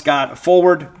Jaquan Scott,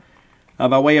 forward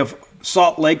by way of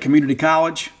Salt Lake Community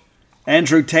College.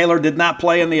 Andrew Taylor did not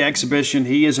play in the exhibition.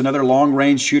 He is another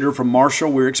long-range shooter from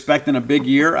Marshall. We're expecting a big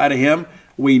year out of him.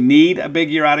 We need a big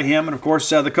year out of him. And, of course,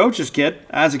 the coach's kid,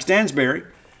 Isaac Stansberry,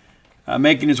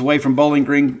 making his way from Bowling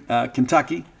Green,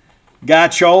 Kentucky. Guy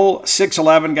Chol,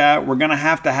 6'11 guy. We're going to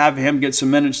have him get some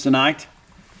minutes tonight.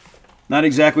 Not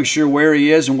exactly sure where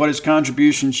he is and what his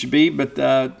contribution should be, but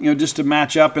just to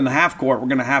match up in the half court, we're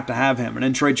going to have him. And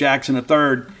then Trey Jackson, a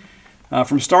third,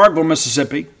 from Starkville,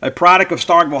 Mississippi, a product of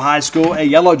Starkville High School, a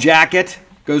yellow jacket,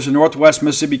 goes to Northwest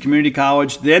Mississippi Community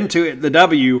College, then to the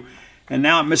W, and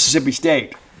now at Mississippi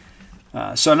State.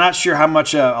 So I'm not sure how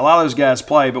much a lot of those guys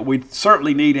play, but we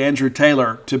certainly need Andrew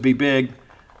Taylor to be big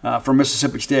for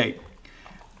Mississippi State.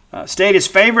 State is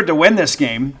favored to win this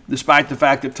game, despite the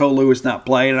fact that Tolu is not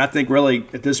playing. And I think really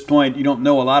at this point you don't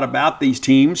know a lot about these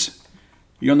teams.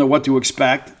 You don't know what to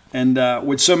expect. And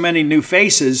with so many new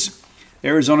faces,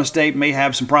 Arizona State may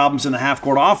have some problems in the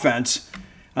half-court offense.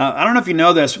 I don't know if you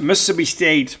know this. Mississippi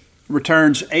State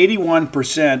returns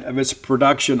 81% of its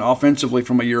production offensively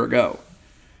from a year ago.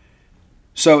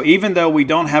 So even though we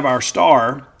don't have our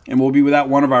star and we'll be without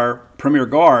one of our premier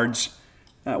guards,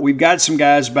 we've got some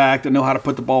guys back that know how to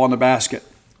put the ball in the basket.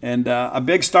 And a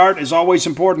big start is always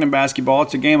important in basketball.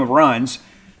 It's a game of runs.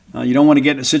 You don't want to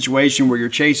get in a situation where you're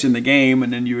chasing the game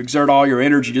and then you exert all your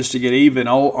energy just to get even,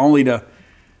 only to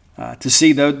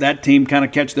see that team kind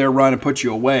of catch their run and put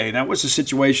you away. That was the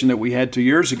situation that we had 2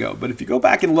 years ago. But if you go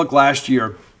back and look last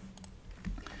year,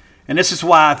 and this is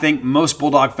why I think most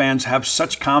Bulldog fans have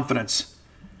such confidence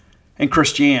in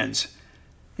Chris Jans.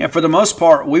 For the most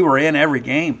part, we were in every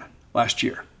game last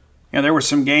year. There were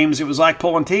some games it was like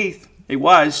pulling teeth. It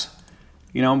was.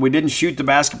 We didn't shoot the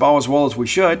basketball as well as we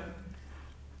should.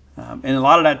 And a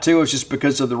lot of that, too, was just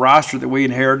because of the roster that we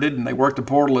inherited, and they worked the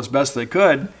portal as best they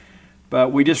could.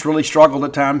 But we just really struggled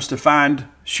at times to find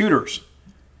shooters.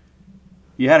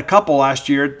 You had a couple last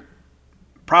year,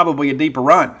 probably a deeper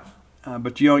run.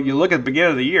 But you look at the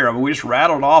beginning of the year, we just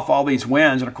rattled off all these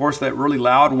wins. And, of course, that really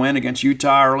loud win against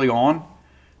Utah early on.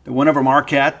 The win over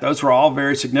Marquette, those were all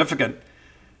very significant.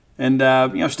 And,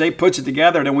 State puts it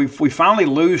together. And then we finally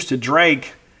lose to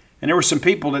Drake. And there were some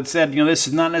people that said, this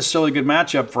is not necessarily a good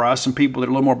matchup for us. Some people that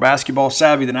are a little more basketball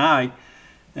savvy than I.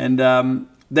 And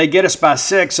they get us by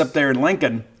 6 up there in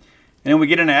Lincoln. And then we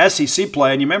get into SEC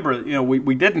play. And you remember,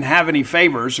 we didn't have any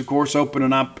favors, of course,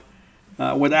 opening up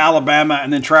with Alabama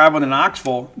and then traveling to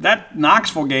Knoxville. That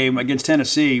Knoxville game against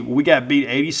Tennessee, we got beat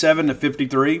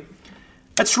 87-53.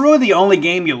 That's really the only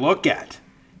game you look at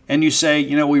and you say,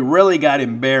 we really got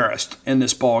embarrassed in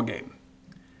this ball game.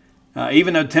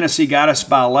 Even though Tennessee got us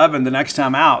by 11 the next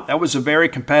time out, that was a very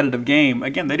competitive game.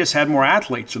 Again, they just had more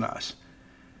athletes than us.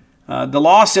 The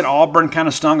loss at Auburn kind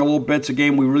of stung a little bit. It's a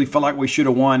game we really felt like we should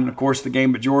have won. Of course, the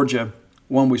game at Georgia,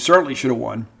 one we certainly should have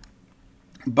won.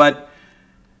 But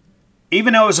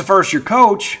even though it was a first-year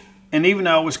coach, and even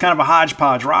though it was kind of a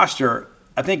hodgepodge roster,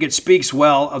 I think it speaks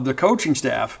well of the coaching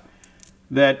staff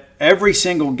that every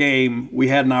single game we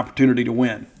had an opportunity to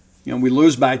win. We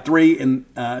lose by 3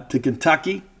 to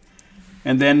Kentucky,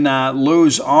 and then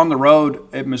lose on the road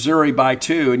at Missouri by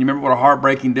 2. And you remember what a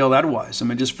heartbreaking deal that was.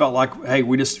 It just felt like, hey,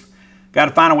 we just got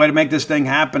to find a way to make this thing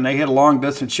happen. They hit a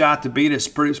long-distance shot to beat us.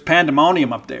 It's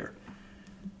pandemonium up there.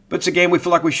 But it's a game we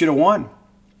feel like we should have won.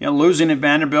 Losing at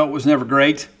Vanderbilt was never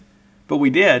great, but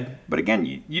we did. But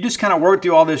again, you just kind of worked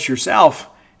through all this yourself.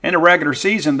 In the regular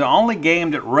season, the only game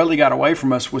that really got away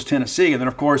from us was Tennessee. And then,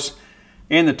 of course,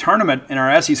 in the tournament, in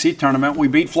our SEC tournament, we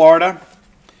beat Florida.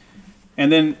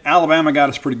 And then Alabama got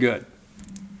us pretty good,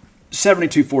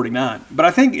 72-49. But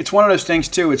I think it's one of those things,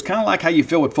 too. It's kind of like how you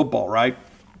feel with football, right?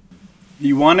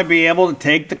 You want to be able to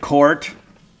take the court.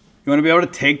 You want to be able to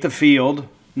take the field,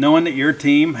 knowing that your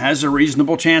team has a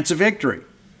reasonable chance of victory.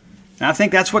 And I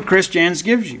think that's what Chris Jans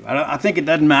gives you. I think it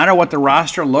doesn't matter what the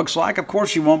roster looks like. Of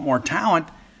course, you want more talent.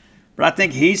 But I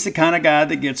think he's the kind of guy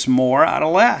that gets more out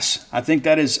of less. I think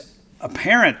that is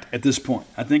apparent at this point.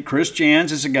 I think Chris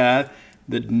Jans is a guy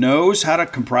that knows how to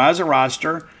comprise a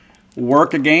roster,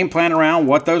 work a game plan around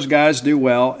what those guys do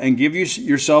well, and give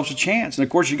yourselves a chance. And,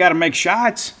 of course, you got to make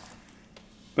shots.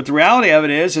 But the reality of it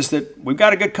is that we've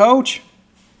got a good coach,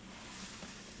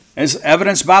 as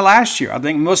evidenced by last year. I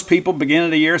think most people beginning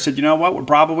of the year said, you know what, we're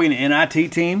probably an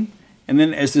NIT team. And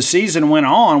then as the season went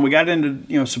on, we got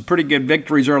into some pretty good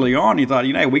victories early on. You thought,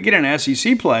 we get in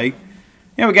SEC play,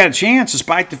 we got a chance,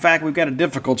 despite the fact we've got a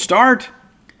difficult start.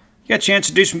 You got a chance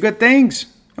to do some good things,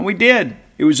 and we did.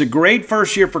 It was a great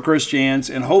first year for Chris Jans,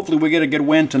 and hopefully we get a good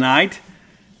win tonight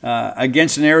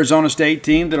against an Arizona State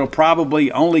team that'll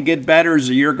probably only get better as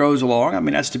the year goes along. I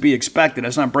mean, that's to be expected.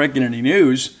 That's not breaking any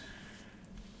news.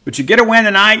 But you get a win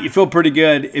tonight, you feel pretty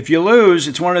good. If you lose,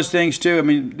 it's one of those things, too. I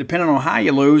mean, depending on how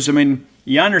you lose,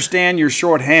 you understand you're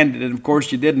shorthanded. And, of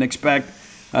course, you didn't expect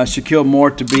Shaquille Moore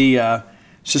to be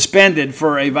suspended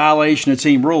for a violation of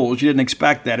team rules. You didn't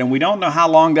expect that. And we don't know how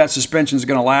long that suspension is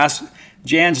going to last.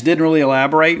 Jans didn't really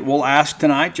elaborate. We'll ask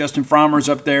tonight. Justin Frommer's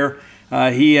up there.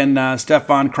 He and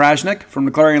Stefan Krasnick from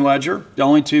the Clarion Ledger, the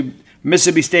only two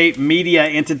Mississippi State media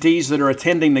entities that are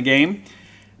attending the game.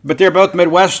 But they're both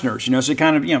Midwesterners, so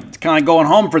kind of going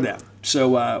home for them.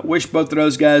 So wish both of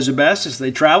those guys the best as they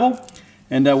travel.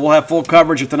 And we'll have full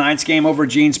coverage of tonight's game over at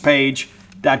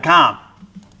genespage.com.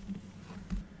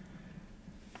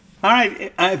 All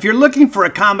right, if you're looking for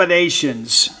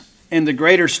accommodations in the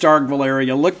greater Starkville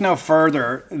area, look no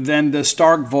further than the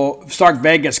Stark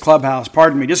Vegas Clubhouse.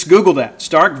 Pardon me, just Google that,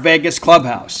 Stark Vegas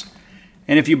Clubhouse.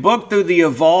 And if you book through the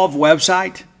Evolve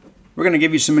website, we're going to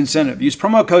give you some incentive. Use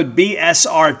promo code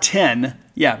BSR10.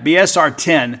 Yeah,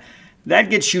 BSR10. That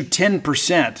gets you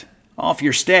 10% off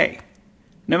your stay,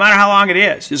 no matter how long it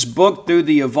is. Just book through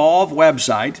the Evolve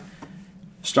website,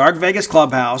 Stark Vegas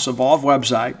Clubhouse, Evolve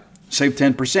website, save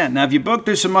 10%. Now, if you book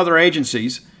through some other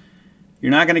agencies,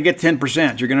 you're not going to get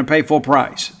 10%. You're going to pay full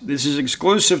price. This is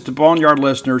exclusive to Boneyard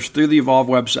listeners through the Evolve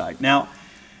website. Now,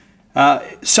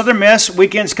 Southern Miss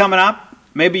weekend's coming up.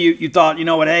 Maybe you thought,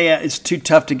 hey, it's too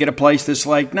tough to get a place this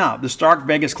late. No, the Stark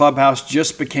Vegas Clubhouse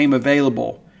just became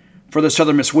available for the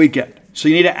Southern Miss weekend. So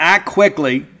you need to act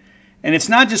quickly. And it's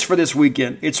not just for this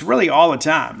weekend. It's really all the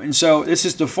time. And so this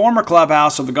is the former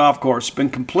clubhouse of the golf course. It's been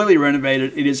completely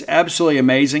renovated. It is absolutely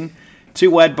amazing.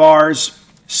 2 wet bars,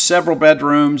 several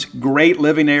bedrooms, great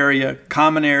living area,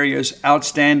 common areas,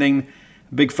 outstanding,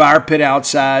 big fire pit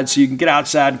outside. So you can get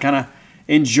outside and kind of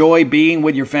enjoy being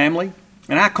with your family.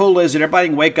 And how cool is it? Everybody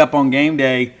can wake up on game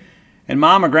day and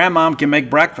mom or grandmom can make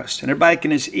breakfast. And everybody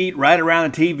can just eat right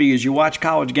around the TV as you watch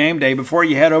college game day before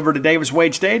you head over to Davis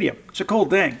Wade Stadium. It's a cool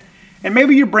thing. And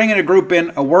maybe you're bringing a group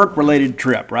in a work-related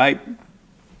trip, right?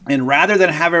 And rather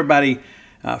than have everybody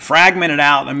fragmented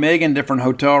out in a million different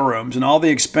hotel rooms and all the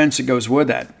expense that goes with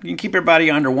that, you can keep everybody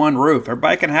under one roof.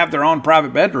 Everybody can have their own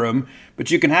private bedroom, but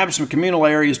you can have some communal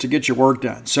areas to get your work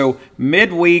done. So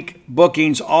midweek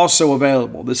bookings also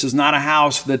available. This is not a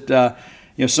house that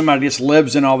somebody just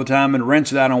lives in all the time and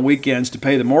rents it out on weekends to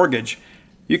pay the mortgage.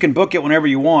 You can book it whenever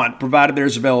you want, provided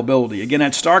there's availability. Again,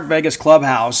 that's Stark Vegas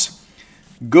Clubhouse.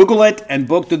 Google it and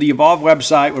book through the Evolve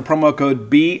website with promo code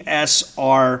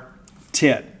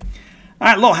BSR10. All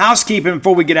right, a little housekeeping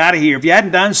before we get out of here. If you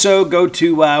hadn't done so, go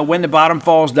to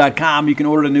whenthebottomfalls.com. You can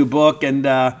order the new book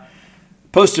and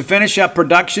post to finish up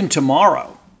production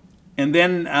tomorrow. And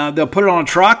then they'll put it on a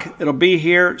truck. It'll be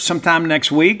here sometime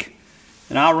next week.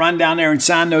 And I'll run down there and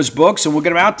sign those books, and we'll get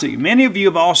them out to you. Many of you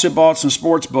have also bought some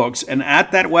sports books. And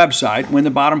at that website,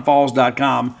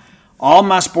 whenthebottomfalls.com, all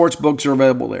my sports books are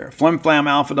available there. Flim Flam,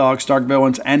 Alpha Dog, Stark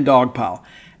Villains, and Dogpile.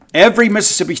 Every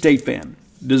Mississippi State fan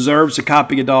deserves a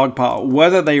copy of Dogpile,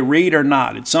 whether they read or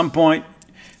not. At some point,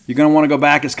 you're going to want to go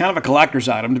back. It's kind of a collector's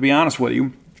item, to be honest with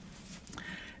you.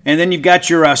 And then you've got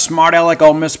your smart aleck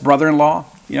Ole Miss brother-in-law.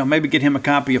 Maybe get him a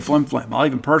copy of Flim Flam. I'll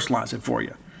even personalize it for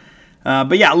you.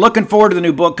 But yeah, looking forward to the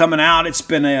new book coming out. It's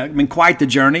been quite the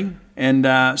journey.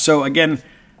 And so, again,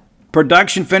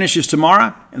 production finishes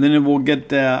tomorrow, and then we'll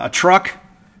get a truck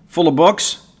full of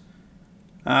books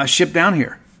shipped down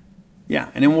here.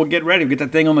 Yeah, and then we'll get ready. We'll get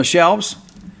that thing on the shelves,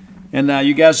 and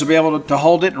you guys will be able to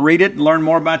hold it and read it and learn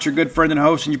more about your good friend and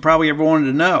host than you probably ever wanted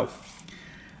to know.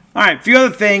 All right, a few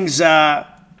other things.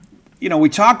 We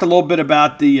talked a little bit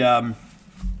about the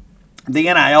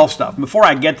NIL stuff. Before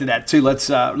I get to that, too,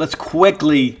 let's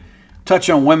quickly touch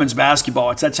on women's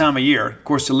basketball. It's that time of year. Of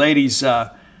course, the ladies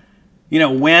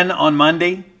win on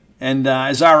Monday. And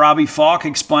as our Robbie Falk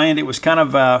explained, it was kind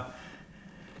of,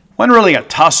 wasn't really a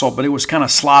tussle, but it was kind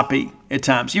of sloppy at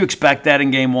times. You expect that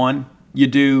in game one. you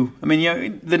do. I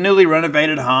mean, the newly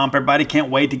renovated Hump, everybody can't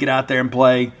wait to get out there and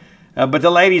play. But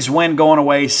the ladies win going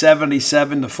away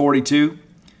 77-42.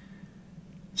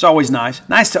 It's always nice.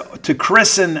 Nice to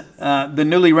christen the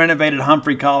newly renovated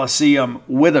Humphrey Coliseum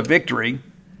with a victory.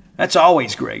 That's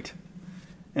always great.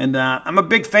 And I'm a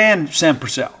big fan of Sam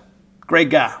Purcell. Great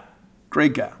guy.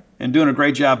 And doing a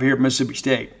great job here at Mississippi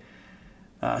State.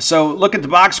 So look at the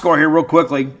box score here real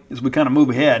quickly as we kind of move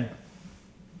ahead.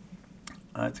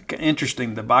 It's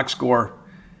interesting. The box score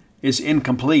is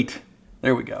incomplete.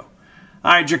 There we go.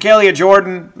 All right, Jakelia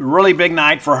Jordan, really big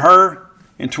night for her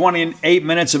in 28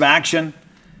 minutes of action.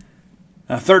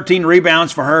 13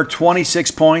 rebounds for her,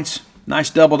 26 points.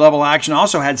 Nice double-double action.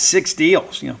 Also had 6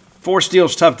 steals. 4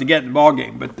 steals tough to get in the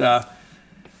ballgame,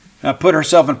 but put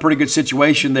herself in a pretty good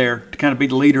situation there to kind of be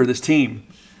the leader of this team.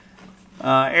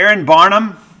 Erin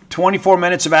Barnum, 24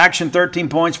 minutes of action, 13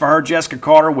 points for her. Jessica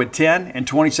Carter with 10 and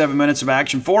 27 minutes of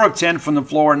action. 4 of 10 from the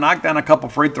floor, knocked down a couple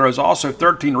free throws, also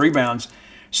 13 rebounds.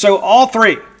 So all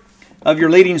 3 of your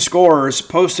leading scorers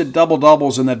posted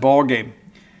double-doubles in that ball game.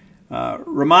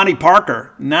 Ramani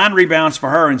Parker, 9 rebounds for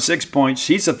her and 6 points.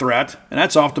 She's a threat, and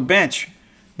that's off the bench.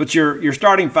 But your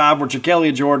starting 5 were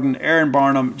Jakelia Jordan, Erin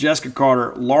Barnum, Jessica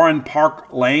Carter, Lauren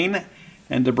Park Lane,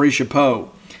 and Debrecia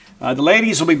Poe. The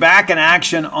ladies will be back in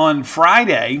action on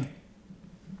Friday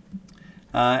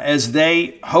as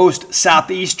they host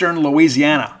Southeastern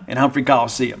Louisiana in Humphrey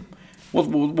Coliseum.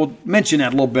 We'll mention that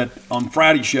a little bit on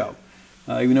Friday's show,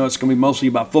 even though it's going to be mostly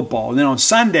about football. And then on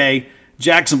Sunday,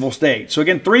 Jacksonville State. So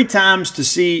again, 3 times to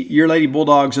see your Lady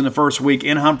Bulldogs in the first week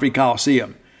in Humphrey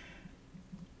Coliseum.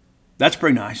 That's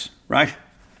pretty nice, right?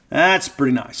 That's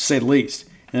pretty nice, to say the least.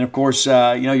 And of course,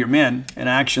 your men in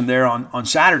action there on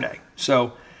Saturday.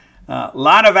 So a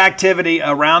lot of activity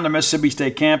around the Mississippi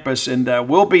State campus, and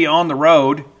we'll be on the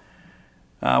road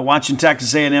watching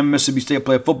Texas A&M Mississippi State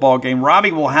play a football game.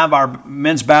 Robbie will have our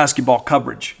men's basketball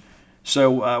coverage.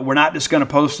 So we're not just going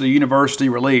to post the university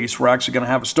release. We're actually going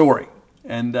to have a story.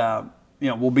 And,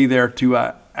 we'll be there to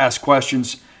ask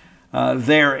questions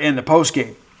there in the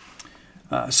postgame.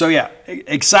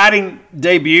 Exciting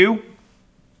debut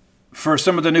for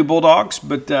some of the new Bulldogs,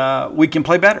 but we can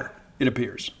play better, it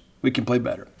appears. We can play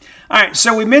better. All right,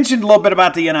 so we mentioned a little bit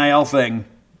about the NIL thing,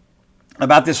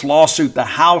 about this lawsuit, the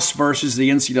House versus the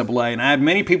NCAA. And I had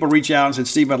many people reach out and said,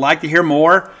 Steve, I'd like to hear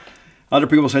more. Other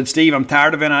people said, Steve, I'm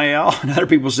tired of NIL. And other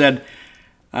people said,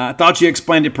 I thought you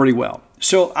explained it pretty well.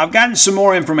 So I've gotten some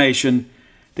more information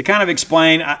to kind of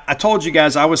explain. I told you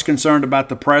guys I was concerned about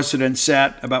the precedent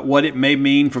set, about what it may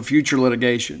mean for future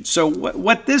litigation. So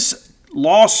what this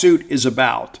lawsuit is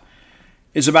about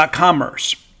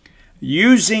commerce.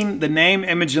 Using the name,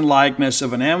 image, and likeness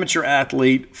of an amateur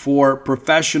athlete for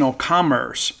professional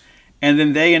commerce, and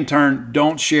then they in turn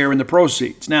don't share in the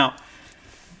proceeds. Now,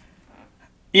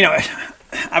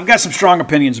 I've got some strong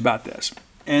opinions about this.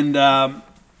 And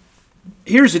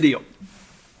here's the deal.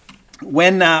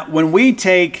 When we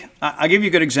take, I'll give you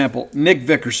a good example, Nick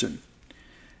Vickerson.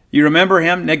 You remember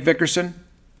him, Nick Vickerson?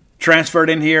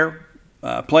 Transferred in here,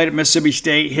 played at Mississippi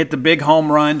State, hit the big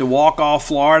home run to walk off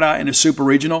Florida in a super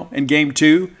regional in Game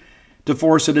 2 to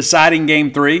force a deciding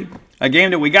Game 3, a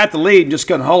game that we got the lead and just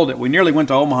couldn't hold it. We nearly went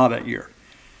to Omaha that year.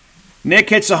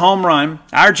 Nick hits a home run,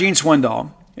 our Gene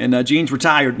Swindoll, and Gene's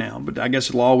retired now, but I guess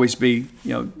it'll always be,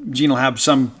 Gene will have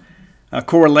some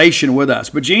correlation with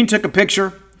us. But Gene took a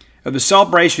picture of the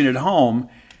celebration at home,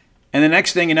 and the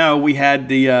next thing you know, we had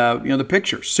the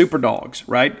pictures, Super Dogs,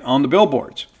 right, on the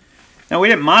billboards. Now, we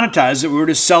didn't monetize it. We were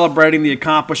just celebrating the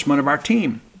accomplishment of our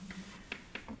team.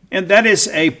 And that is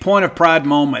a point of pride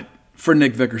moment for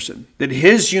Nick Vickerson, that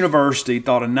his university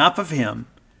thought enough of him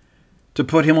to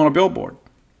put him on a billboard.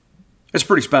 It's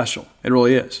pretty special. It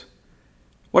really is.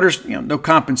 Well, there's no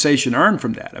compensation earned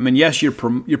from that. I mean, yes, you're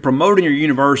promoting your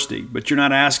university, but you're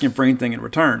not asking for anything in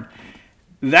return.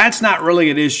 That's not really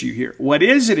an issue here. What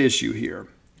is at issue here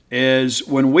is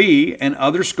when we and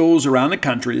other schools around the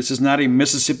country, this is not a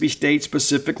Mississippi State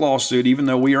specific lawsuit, even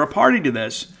though we are a party to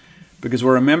this because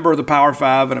we're a member of the Power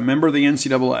Five and a member of the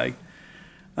NCAA.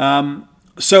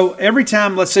 So every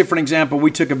time, let's say for an example,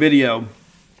 we took a video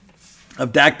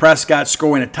of Dak Prescott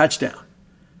scoring a touchdown,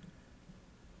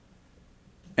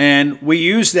 and we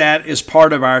use that as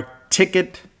part of our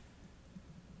ticket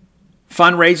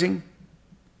fundraising,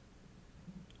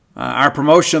 our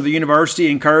promotion of the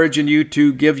university, encouraging you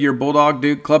to give your Bulldog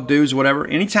club dues, whatever.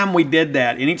 Anytime we did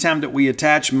that, anytime that we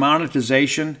attach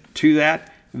monetization to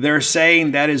that, they're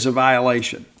saying that is a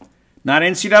violation. Not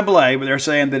NCAA, but they're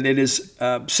saying that it is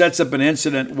sets up an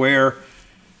incident where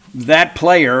that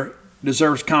player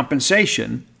deserves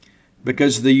compensation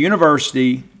because the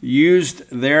university used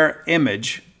their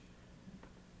image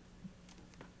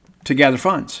to gather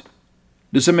funds.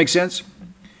 Does that make sense?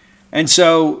 And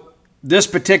so this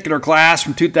particular class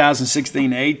from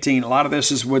 2016 to 18, a lot of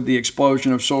this is with the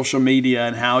explosion of social media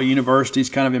and how universities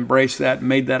kind of embraced that and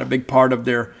made that a big part of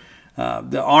their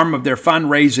the arm of their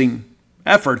fundraising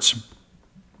efforts.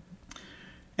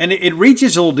 And it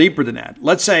reaches a little deeper than that.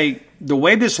 Let's say the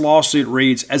way this lawsuit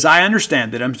reads, as I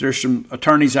understand it, there's some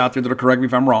attorneys out there that will correct me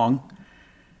if I'm wrong,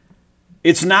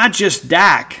 it's not just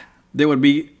Dak that would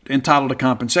be entitled to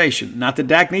compensation. Not that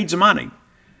Dak needs the money,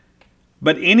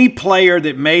 but any player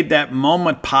that made that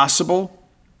moment possible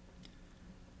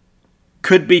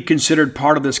could be considered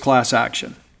part of this class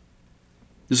action.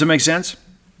 Does that make sense?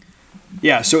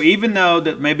 Yeah, so even though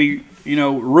that maybe,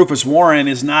 Rufus Warren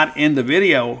is not in the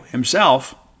video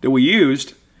himself that we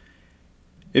used,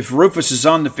 if Rufus is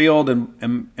on the field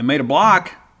and made a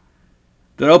block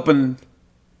that opened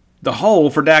the hole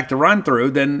for Dak to run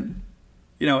through, then,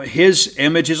 his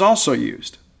image is also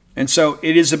used. And so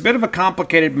it is a bit of a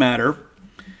complicated matter.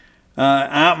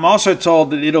 I'm also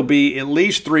told that it'll be at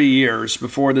least 3 years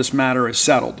before this matter is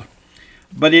settled.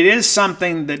 But it is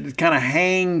something that kind of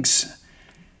hangs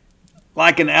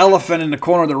like an elephant in the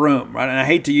corner of the room, right? And I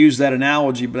hate to use that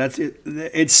analogy, but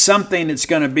it's something that's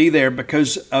going to be there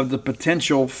because of the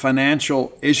potential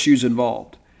financial issues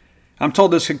involved. I'm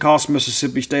told this could cost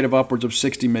Mississippi State of upwards of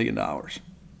 $60 million.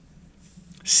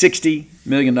 $60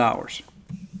 million.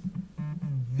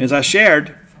 As I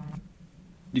shared,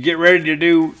 you get ready to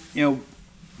do,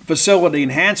 facility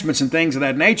enhancements and things of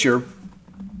that nature,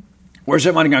 where's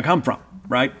that money going to come from,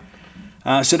 right?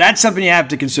 So that's something you have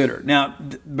to consider. Now,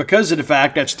 because of the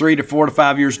fact that's 3 to 4 to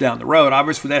 5 years down the road,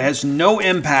 obviously that has no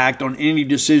impact on any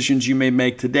decisions you may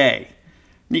make today.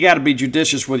 You got to be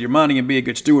judicious with your money and be a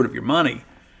good steward of your money.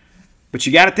 But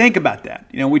you got to think about that.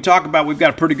 We talk about we've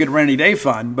got a pretty good rainy day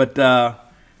fund, but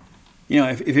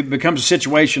if it becomes a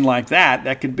situation like that,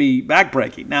 that could be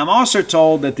backbreaking. Now, I'm also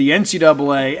told that the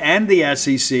NCAA and the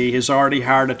SEC has already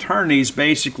hired attorneys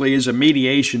basically as a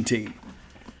mediation team.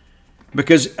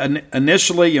 Because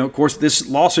initially, of course, this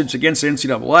lawsuit's against the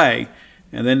NCAA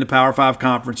and then the Power 5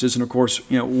 conferences. And, of course,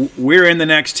 we're in the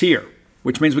next tier,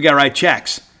 which means we got to write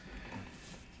checks.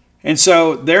 And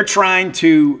so they're trying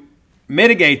to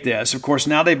mitigate this. Of course,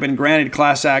 now they've been granted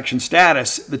class action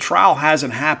status. The trial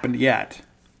hasn't happened yet,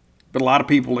 but a lot of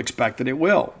people expect that it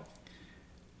will.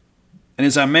 And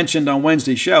as I mentioned on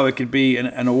Wednesday's show, it could be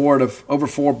an award of over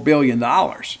 $4 billion.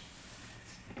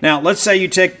 Now, let's say you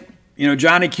take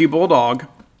Johnny Q. Bulldog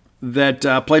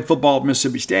that played football at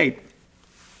Mississippi State.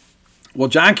 Well,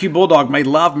 John Q. Bulldog may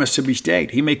love Mississippi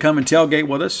State. He may come and tailgate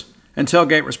with us and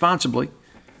tailgate responsibly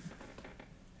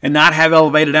and not have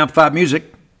elevated amplified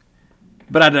music,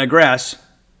 but I digress.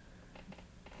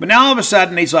 But now all of a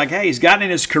sudden he's like, hey, he's gotten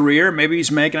in his career. Maybe he's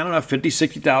making, $50,000,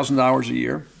 $60,000 a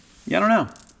year. Yeah, I don't know.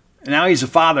 And now he's a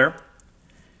father.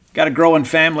 Got a growing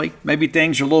family. Maybe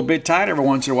things are a little bit tight every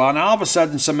once in a while. Now all of a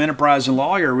sudden some enterprising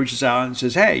lawyer reaches out and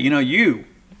says, hey, you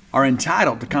are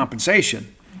entitled to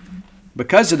compensation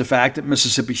because of the fact that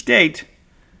Mississippi State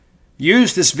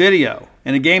used this video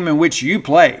in a game in which you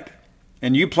played,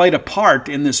 and you played a part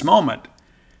in this moment.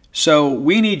 So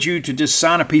we need you to just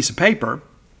sign a piece of paper.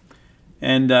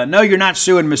 And no, you're not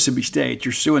suing Mississippi State.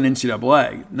 You're suing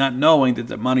NCAA, not knowing that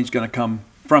the money's going to come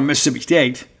from Mississippi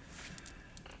State.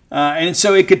 And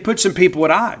so it could put some people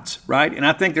at odds, right? And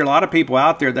I think there are a lot of people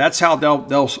out there, that's how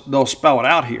they'll spell it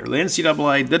out here. The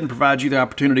NCAA didn't provide you the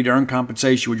opportunity to earn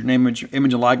compensation with your name, image,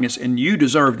 and likeness, and you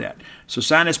deserve that. So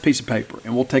sign this piece of paper,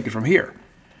 and we'll take it from here.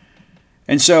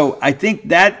 And so I think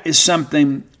that is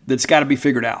something that's got to be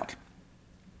figured out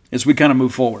as we kind of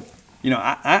move forward.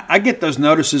 I get those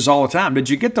notices all the time. Did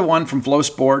you get the one from Flow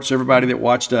Sports, everybody that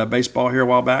watched baseball here a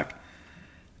while back?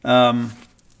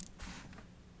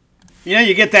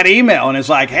 You get that email, and it's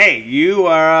like, hey, you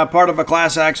are part of a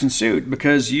class action suit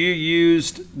because you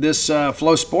used this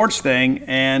Flow Sports thing,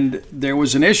 and there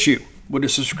was an issue with the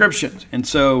subscriptions. And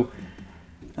so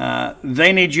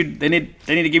they need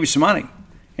to give you some money.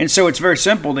 And so it's very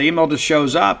simple. The email just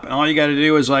shows up, and all you got to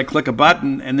do is click a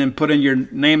button and then put in your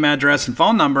name, address, and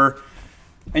phone number,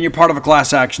 and you're part of a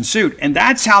class action suit. And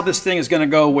that's how this thing is going to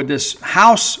go with this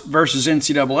House versus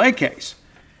NCAA case,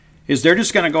 is they're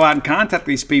just going to go out and contact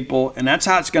these people, and that's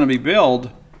how it's going to be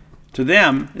billed to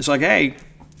them. It's like, hey,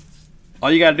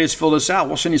 all you got to do is fill this out.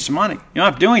 We'll send you some money. You don't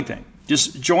have to do anything.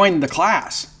 Just join the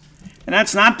class. And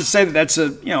that's not to say that that's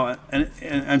an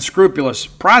unscrupulous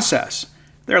process.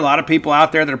 There are a lot of people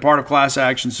out there that are part of class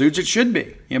action suits. It should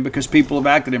be, because people have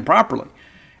acted improperly.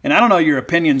 And I don't know your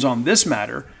opinions on this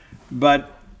matter,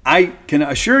 but I can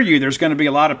assure you there's going to be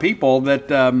a lot of people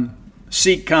that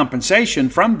seek compensation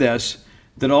from this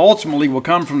that ultimately will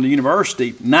come from the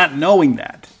university not knowing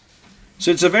that.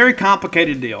 So it's a very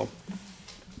complicated deal.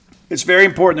 It's very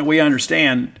important that we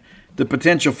understand the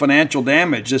potential financial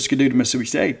damage this could do to Mississippi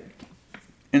State.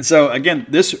 And so, again,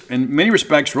 this, in many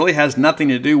respects, really has nothing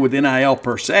to do with NIL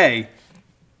per se.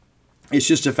 It's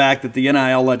just the fact that the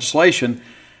NIL legislation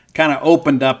kind of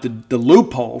opened up the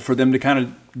loophole for them to kind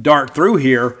of dart through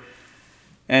here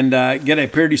and get a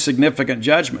pretty significant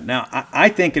judgment. Now, I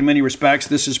think in many respects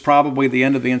this is probably the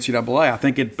end of the NCAA. I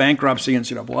think it bankrupts the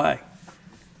NCAA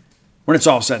when it's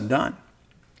all said and done.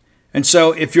 And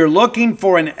so if you're looking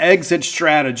for an exit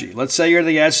strategy, let's say you're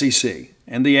the SEC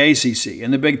and the ACC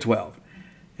and the Big 12,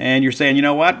 and you're saying, you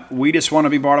know what, we just want to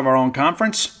be part of our own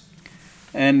conference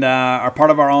and are part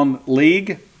of our own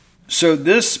league. So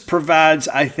this provides,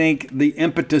 I think, the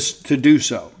impetus to do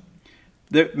so.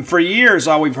 For years,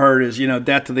 all we've heard is,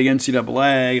 death to the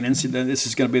NCAA, and this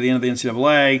is going to be the end of the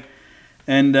NCAA.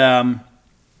 And I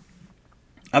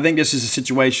think this is a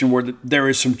situation where there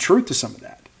is some truth to some of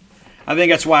that. I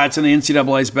think that's why it's in the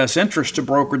NCAA's best interest to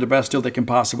broker the best deal they can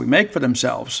possibly make for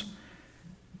themselves,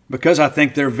 because I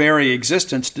think their very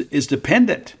existence is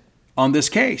dependent on this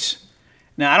case.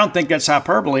 Now, I don't think that's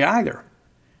hyperbole either.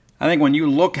 I think when you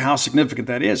look how significant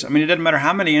that is, I mean, it doesn't matter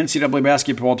how many NCAA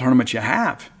basketball tournaments you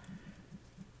have.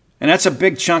 And that's a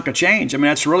big chunk of change. I mean,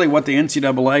 that's really what the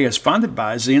NCAA is funded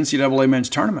by, is the NCAA men's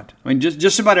tournament. I mean,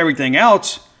 just about everything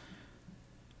else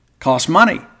costs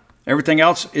money. Everything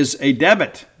else is a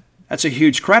debit. That's a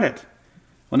huge credit.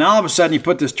 Well, now all of a sudden you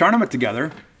put this tournament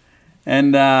together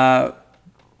and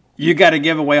you got to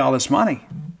give away all this money.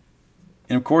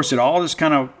 And of course, it all just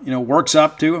kind of, works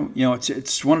up to,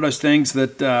 it's one of those things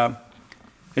that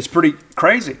it's pretty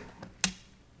crazy.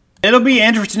 It'll be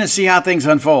interesting to see how things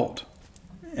unfold.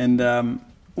 And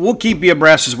we'll keep you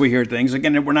abreast as we hear things.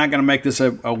 Again, we're not going to make this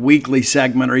a weekly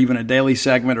segment or even a daily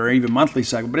segment or even monthly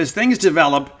segment. But as things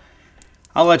develop,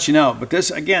 I'll let you know. But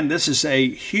this is a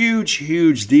huge,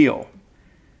 huge deal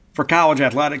for college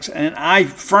athletics. And I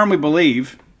firmly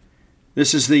believe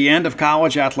this is the end of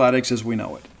college athletics as we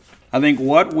know it. I think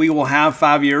what we will have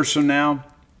 5 years from now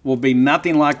will be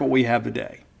nothing like what we have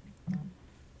today.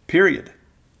 Period.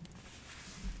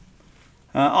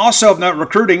 Also of note,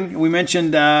 recruiting. We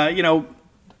mentioned,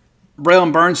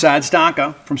 Braylon Burnside,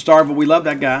 Stonka from Starkville. We love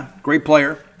that guy. Great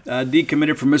player.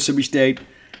 Decommitted from Mississippi State.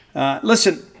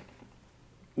 Listen,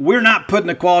 we're not putting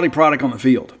a quality product on the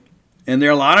field. And there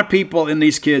are a lot of people in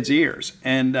these kids' ears.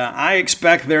 And I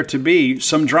expect there to be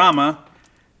some drama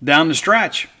down the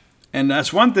stretch. And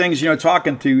that's one thing,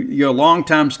 talking to your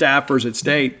longtime staffers at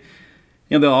State,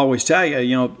 they'll always tell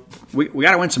you, we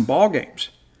got to win some ball games.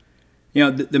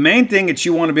 The main thing that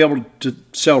you want to be able to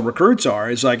sell recruits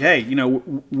is like, hey,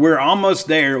 we're almost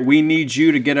there. We need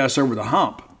you to get us over the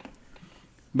hump.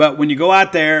 But when you go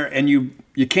out there and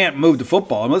you can't move the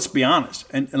football, and let's be honest,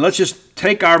 and let's just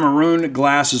take our maroon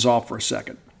glasses off for a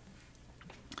second.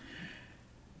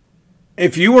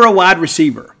 If you were a wide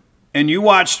receiver and you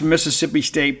watched Mississippi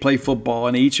State play football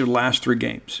in each of the last 3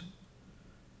 games,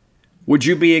 would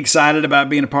you be excited about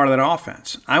being a part of that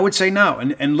offense? I would say no.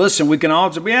 And listen, we can all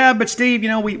say, yeah, but Steve,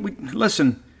 we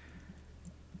listen,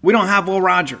 we don't have Will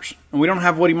Rogers and we don't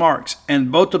have Woody Marks, and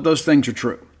both of those things are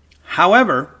true.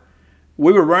 However,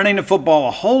 we were running the football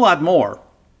a whole lot more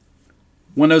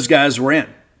when those guys were in.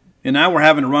 And now we're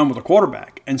having to run with a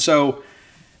quarterback. And so,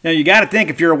 you got to think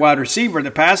if you're a wide receiver,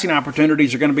 the passing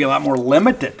opportunities are going to be a lot more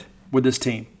limited with this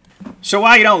team. So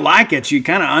while you don't like it, you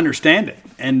kind of understand it.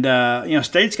 And,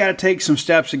 State's got to take some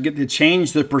steps to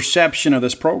change the perception of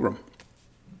this program.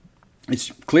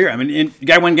 It's clear. I mean, you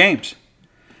got to win games.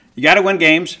 You got to win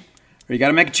games or you got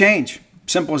to make a change.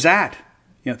 Simple as that.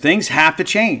 Things have to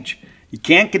change. You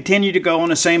can't continue to go on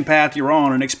the same path you're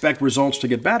on and expect results to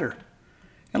get better.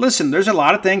 And listen, there's a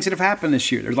lot of things that have happened this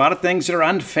year. There's a lot of things that are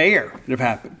unfair that have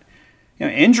happened.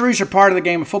 Injuries are part of the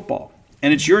game of football.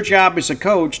 And it's your job as a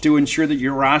coach to ensure that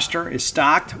your roster is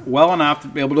stocked well enough to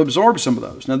be able to absorb some of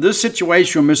those. Now, this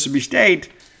situation with Mississippi State,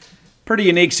 pretty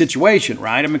unique situation,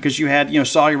 right? I mean, because you had,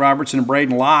 Sawyer Robertson and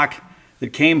Braden Locke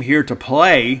that came here to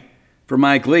play for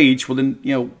Mike Leach. Well,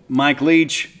 then, Mike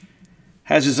Leach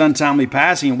has his untimely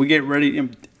passing, and we get ready.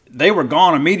 They were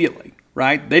gone immediately,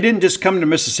 right? They didn't just come to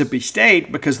Mississippi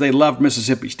State because they loved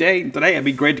Mississippi State and thought, hey, it'd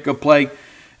be great to go play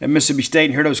at Mississippi State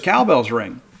and hear those cowbells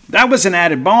ring. That was an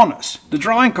added bonus. The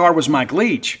drawing card was Mike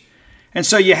Leach. And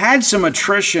so you had some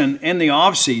attrition in the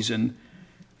offseason.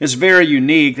 It's very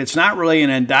unique. It's not really an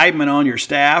indictment on your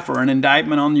staff or an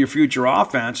indictment on your future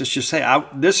offense. It's just, hey,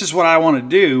 this is what I want to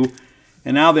do,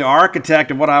 and now the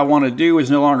architect of what I want to do is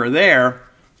no longer there.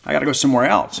 I got to go somewhere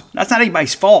else. That's not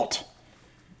anybody's fault.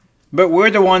 but we're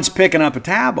the ones picking up a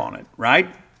tab on it,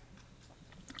 right?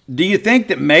 Do you think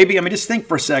that maybe, just think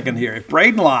for a second here. If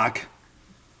Braden Locke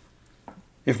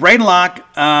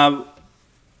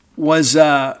was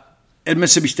at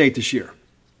Mississippi State this year,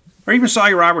 or even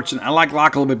Sawyer Robertson, I like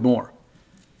Locke a little bit more.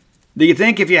 Do you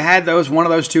think if you had one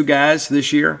of those two guys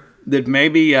this year, that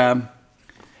maybe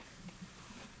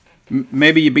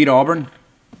you beat Auburn,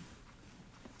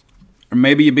 or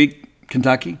maybe you beat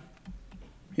Kentucky?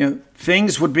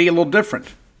 Things would be a little different.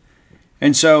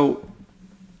 And so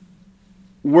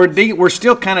we're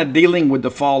still kind of dealing with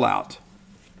the fallout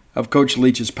of Coach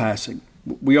Leach's passing.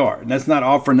 We are. And that's not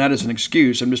offering that as an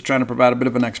excuse. I'm just trying to provide a bit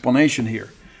of an explanation here.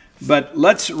 But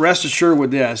let's rest assured with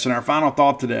this, and our final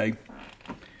thought today,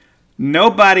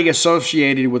 nobody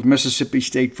associated with Mississippi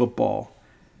State football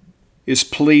is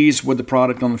pleased with the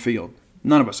product on the field.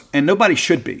 None of us. And nobody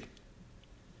should be.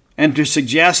 And to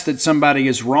suggest that somebody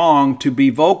is wrong to be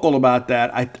vocal about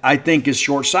that, I think is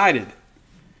short-sighted.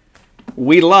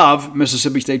 We love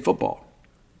Mississippi State football.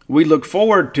 We look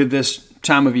forward to this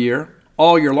time of year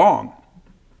all year long.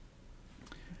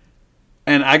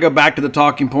 And I go back to the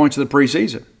talking points of the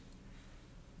preseason.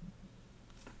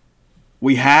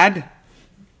 We had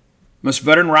most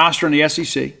veteran roster in the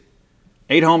SEC,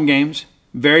 8 home games,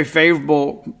 very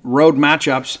favorable road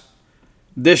matchups.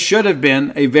 This should have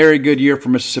been a very good year for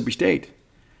Mississippi State.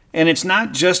 And it's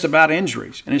not just about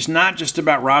injuries, and it's not just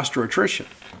about roster attrition.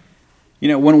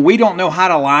 When we don't know how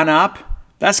to line up,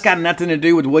 that's got nothing to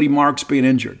do with Woody Marks being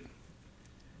injured.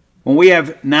 When we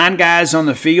have 9 guys on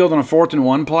the field on a 4th and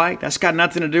 1 play, that's got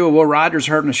nothing to do with Will Rogers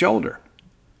hurting the shoulder.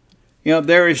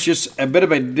 There is just a bit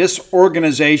of a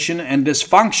disorganization and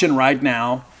dysfunction right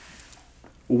now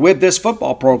with this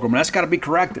football program. That's got to be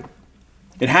corrected.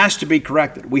 It has to be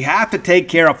corrected. We have to take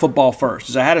care of football first.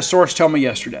 As I had a source tell me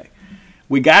yesterday,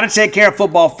 we got to take care of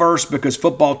football first because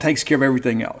football takes care of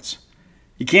everything else.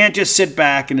 You can't just sit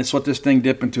back and it's let this thing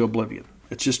dip into oblivion.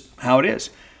 It's just how it is.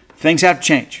 Things have to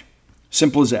change.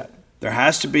 Simple as that. There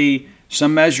has to be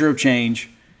some measure of change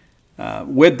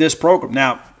with this program.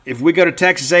 Now, if we go to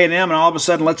Texas A&M and all of a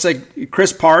sudden, let's say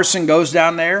Chris Parson goes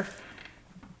down there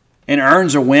and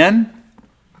earns a win,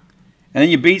 and then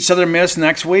you beat Southern Miss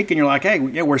next week, and you're like, hey,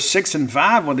 we're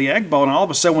 6-5 with the Egg Bowl, and all of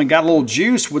a sudden we got a little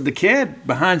juice with the kid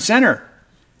behind center.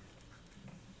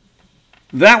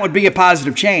 That would be a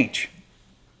positive change.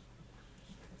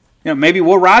 Maybe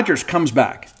Will Rogers comes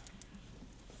back.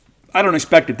 I don't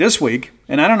expect it this week,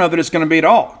 and I don't know that it's going to be at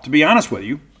all, to be honest with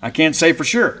you. I can't say for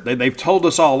sure. They've told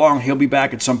us all along he'll be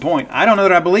back at some point. I don't know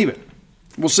that I believe it.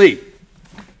 We'll see.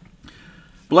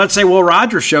 But let's say Will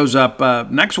Rogers shows up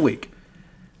next week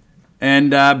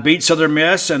and beats Southern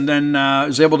Miss and then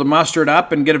is able to muster it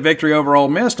up and get a victory over Ole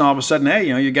Miss, and all of a sudden, hey,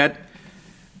 you got,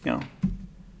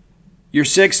 you're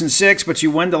 6-6, but you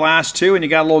win the last 2 and you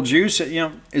got a little juice.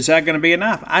 Is that going to be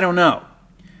enough? I don't know.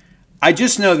 I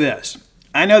just know this.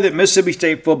 I know that Mississippi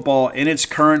State football in its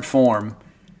current form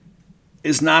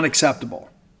is not acceptable.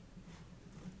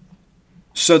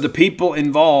 So the people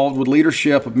involved with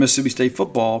leadership of Mississippi State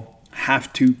football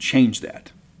have to change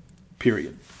that,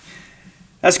 period.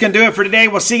 That's going to do it for today.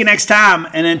 We'll see you next time.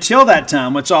 And until that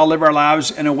time, let's all live our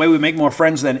lives in a way we make more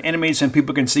friends than enemies and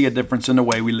people can see a difference in the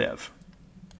way we live.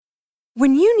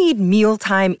 When you need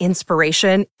mealtime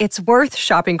inspiration, it's worth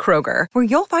shopping Kroger, where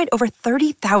you'll find over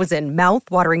 30,000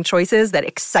 mouth-watering choices that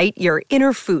excite your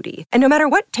inner foodie. And no matter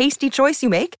what tasty choice you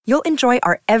make, you'll enjoy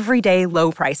our everyday low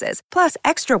prices, plus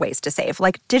extra ways to save,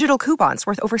 like digital coupons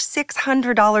worth over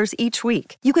 $600 each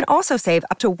week. You can also save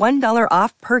up to $1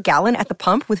 off per gallon at the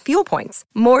pump with fuel points.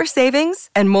 More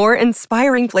savings and more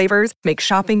inspiring flavors make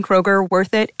shopping Kroger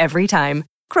worth it every time.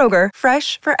 Kroger,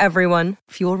 fresh for everyone.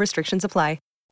 Fuel restrictions apply.